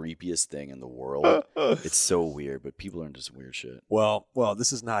creepiest thing in the world. It's so weird, but people are into some weird shit. Well,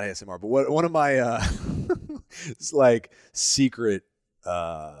 this is not ASMR, but one of my it's like secret,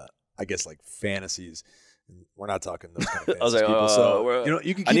 I guess like fantasies. We're not talking those kind of fantasies. I was like, people, so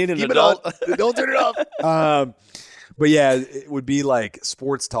you can I need an adult. Don't turn it off. But yeah, it would be like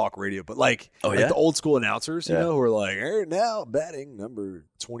sports talk radio, but like the old school announcers, who are like, hey, now batting number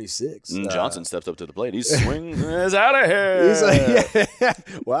 26. Johnson steps up to the plate. He's swinging. He's out of here. He's like, yeah.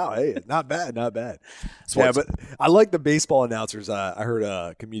 Wow, hey, not bad. Sports. Yeah, but I like the baseball announcers. I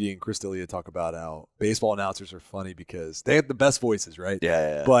heard comedian Chris D'Elia talk about how baseball announcers are funny because they have the best voices, right?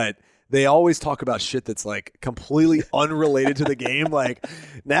 Yeah. But they always talk about shit that's like completely unrelated to the game. Like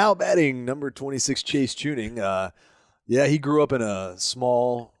now batting number 26, Chase Tuning. Yeah, he grew up in a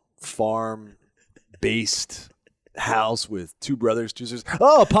small farm-based house with two brothers, two sisters.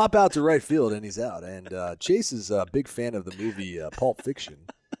 Oh, pop out to right field, and he's out. And Chase is a big fan of the movie Pulp Fiction.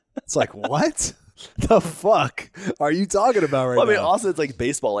 It's like, what the fuck are you talking about right now? I mean, also it's like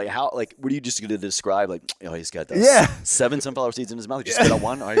baseball. Like how? Like what are you just going to describe? Like, he's got 7 sunflower seeds in his mouth. He just spit out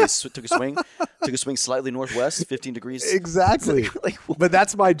one. All right, he took a swing slightly northwest, 15 degrees. Exactly. But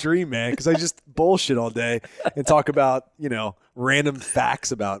that's my dream, man, because I just bullshit all day and talk about random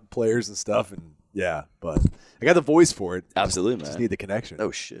facts about players and stuff. And yeah, but I got the voice for it. Absolutely, man. Just need the connection. Oh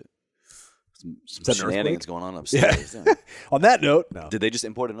shit. Some Is that an shenanigans earthquake? going on upstairs. Yeah. On that note, no. Did they just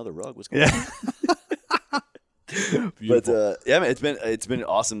import another rug? What's going on? Beautiful. But yeah, man, it's been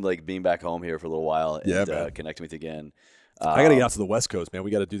awesome like being back home here for a little while and man. connecting with you again. I got to get out to the West Coast, man. We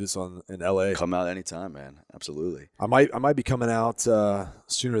got to do this in LA. Come out anytime, man. Absolutely. I might be coming out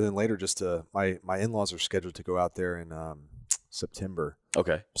sooner than later. My in-laws are scheduled to go out there in September.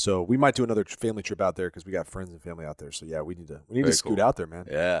 Okay. So we might do another family trip out there because we got friends and family out there. So yeah, we need to scoot out there, man.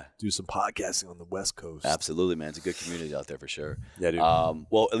 Yeah. Do some podcasting on the West Coast. Absolutely, man. It's a good community out there for sure. Yeah, dude.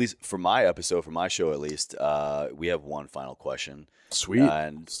 Well, at least for my episode, for my show, at least, we have one final question. Sweet.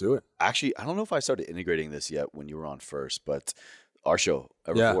 And let's do it. Actually, I don't know if I started integrating this yet when you were on first, but our show,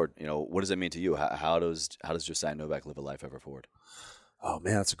 Ever Forward, what does that mean to you? How does Josiah Novak live a life ever forward? Oh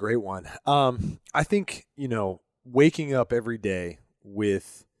man, that's a great one. I think, waking up every day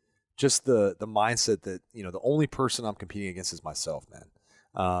with just the mindset that, the only person I'm competing against is myself,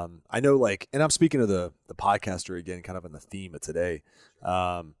 man. I know and I'm speaking of the podcaster again, kind of in the theme of today,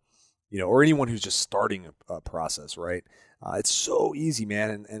 or anyone who's just starting a process, right? It's so easy,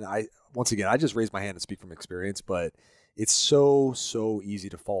 man. And I just raise my hand and speak from experience, but it's so easy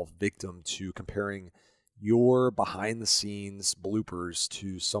to fall victim to comparing your behind the scenes bloopers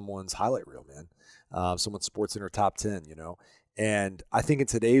to someone's highlight reel, man. Someone's Sports Center top 10, And I think in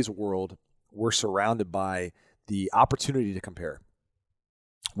today's world, we're surrounded by the opportunity to compare,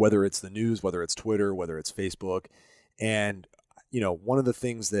 whether it's the news, whether it's Twitter, whether it's Facebook. And, one of the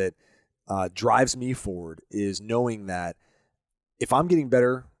things that drives me forward is knowing that if I'm getting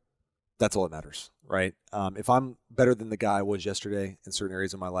better, that's all that matters, right? If I'm better than the guy I was yesterday in certain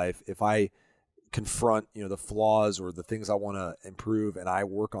areas of my life, if I confront, the flaws or the things I want to improve and I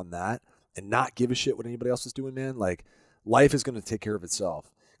work on that and not give a shit what anybody else is doing, man, life is going to take care of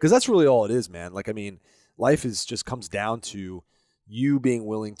itself. Because that's really all it is, man. life is just comes down to you being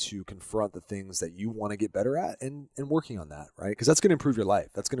willing to confront the things that you want to get better at and working on that, right? Because that's going to improve your life.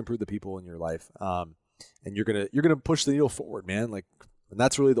 That's going to improve the people in your life. And you're gonna push the needle forward, man. Like, and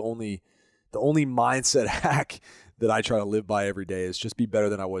that's really the only mindset hack that I try to live by every day is just be better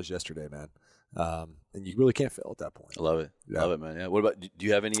than I was yesterday, man. And you really can't fail at that point. I love it. Yeah. Love it, man. Yeah. What about, do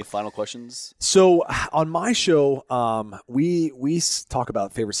you have any final questions? So on my show, we talk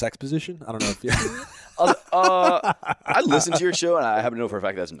about favorite sex position. I don't know if you. I listened to your show, and I happen to know for a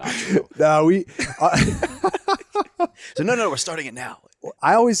fact that's not true. No, So no, we're starting it now.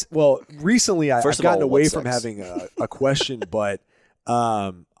 Recently I've First of gotten all, away what's from sex? having a question, but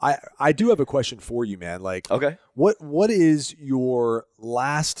I do have a question for you, man. Like, Okay. what is your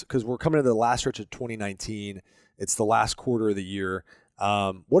last? Because we're coming to the last stretch of 2019. It's the last quarter of the year.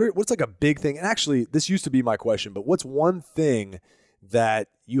 What's like a big thing? And actually, this used to be my question, but what's one thing that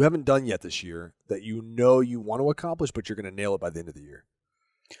you haven't done yet this year that you know you want to accomplish, but you're going to nail it by the end of the year?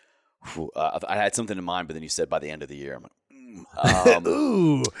 I had something in mind, but then you said by the end of the year. I'm like,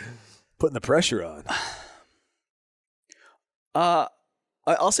 Ooh, putting the pressure on.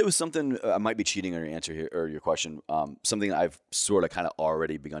 I'll say it was something. I might be cheating on your answer here or your question. Something I've sort of kind of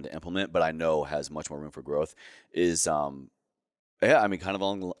already begun to implement, but I know has much more room for growth. Is kind of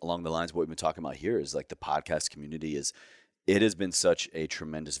along the lines of what we've been talking about here. Is like the podcast community is. It has been such a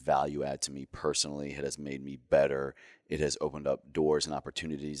tremendous value add to me personally. It has made me better. It has opened up doors and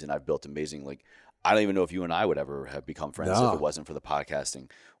opportunities, and I've built amazing. Like, I don't even know if you and I would ever have become friends if it wasn't for the podcasting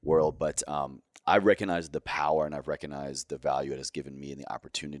world. But I recognize the power, and I've recognized the value it has given me and the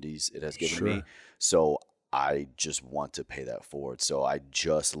opportunities it has given me. So I just want to pay that forward. So I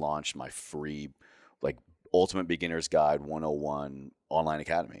just launched my free, like, Ultimate Beginner's Guide 101 online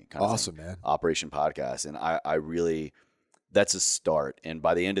academy. Awesome, man. Operation Podcast, and I really. That's a start. And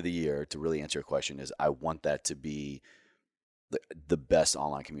by the end of the year, to really answer your question, is I want that to be the best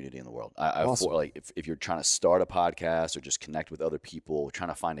online community in the world. Awesome. If you're trying to start a podcast or just connect with other people, trying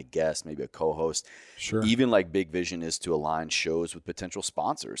to find a guest, maybe a co-host, even like Big Vision is to align shows with potential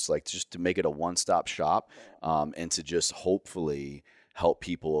sponsors, like just to make it a one-stop shop, and to just hopefully help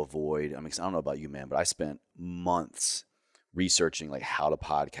people avoid. I mean, 'cause I don't know about you, man, but I spent months researching like how to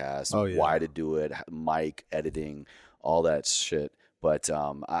podcast, why to do it, mic, editing, all that shit. But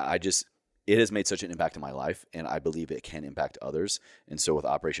it has made such an impact in my life, and I believe it can impact others. And so with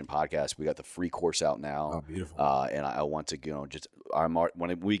Operation Podcast, we got the free course out now. Oh, beautiful. And I want to,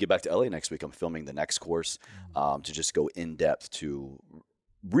 when we get back to LA next week, I'm filming the next course to just go in depth to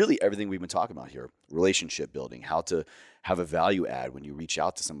really everything we've been talking about here. Relationship building, how to have a value add when you reach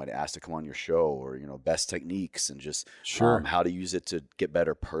out to somebody, ask to come on your show, or, best techniques, and just how to use it to get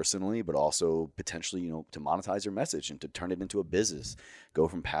better personally, but also potentially, to monetize your message and to turn it into a business, go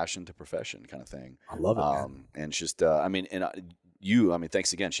from passion to profession kind of thing. I love it, man. And it's just,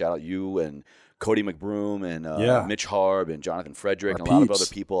 thanks again. Shout out you and Cody McBroom and Mitch Harb and Jonathan Frederick and a lot of other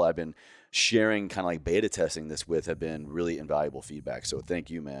people I've been sharing, kind of like beta testing this with, have been really invaluable feedback. So thank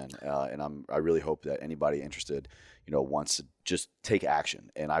you, man. And I really hope that anybody interested, wants to just take action.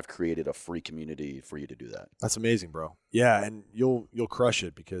 And I've created a free community for you to do that. That's amazing, bro. Yeah, and you'll crush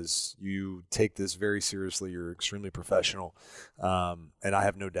it because you take this very seriously. You're extremely professional, and I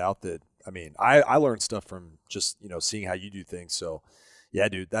have no doubt that. I learned stuff from just seeing how you do things. So, yeah,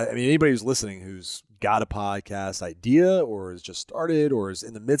 dude. Anybody who's listening who's got a podcast idea or has just started or is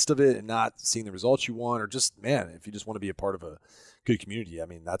in the midst of it and not seeing the results you want, or just, man, if you just want to be a part of a good community,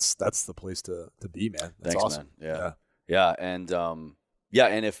 that's the place to be, man. That's Thanks, awesome. Man. Yeah.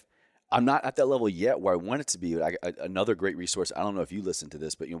 And if I'm not at that level yet where I want it to be, another great resource, I don't know if you listen to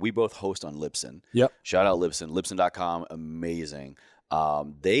this, but we both host on Libsyn. Yep. Shout out Libsyn, Libsyn.com, amazing.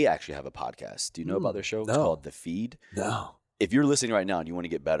 They actually have a podcast. Do you know about their show? No. It's called The Feed. No. If you're listening right now and you want to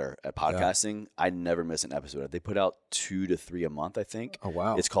get better at podcasting, I never miss an episode. They put out 2 to 3 a month, I think. Oh,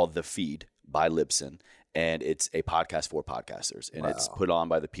 wow. It's called The Feed by Libsyn, and it's a podcast for podcasters. And it's put on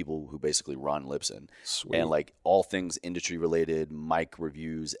by the people who basically run Libsyn. Sweet. And like all things industry related, mic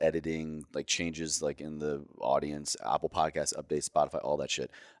reviews, editing, like changes like in the audience, Apple Podcasts, updates, Spotify, all that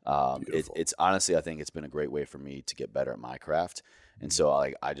shit. It's honestly, I think it's been a great way for me to get better at my craft. And so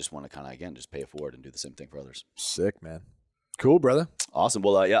I just want to kind of, again, just pay it forward and do the same thing for others. Sick, man. Cool, brother. Awesome.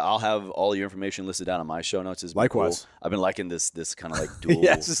 Well, I'll have all your information listed down on my show notes. Likewise. Cool. I've been liking this kind of like dual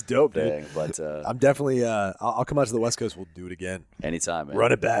yeah, this is dope, thing. Dude. But I'm definitely I'll come out to the West Coast. We'll do it again. Anytime, man.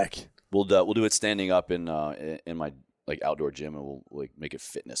 Run it back. We'll do it standing up in my like outdoor gym, and we'll like make it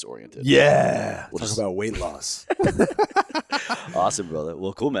fitness oriented. Yeah. We'll Talk just- about weight loss. Awesome, brother.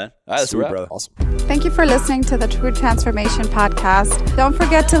 Well, cool, man. All right, that's a Sweet, wrap. brother. Awesome. Thank you for listening to the True Transformation Podcast. Don't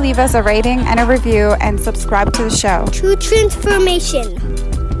forget to leave us a rating and a review and subscribe to the show. True transformation.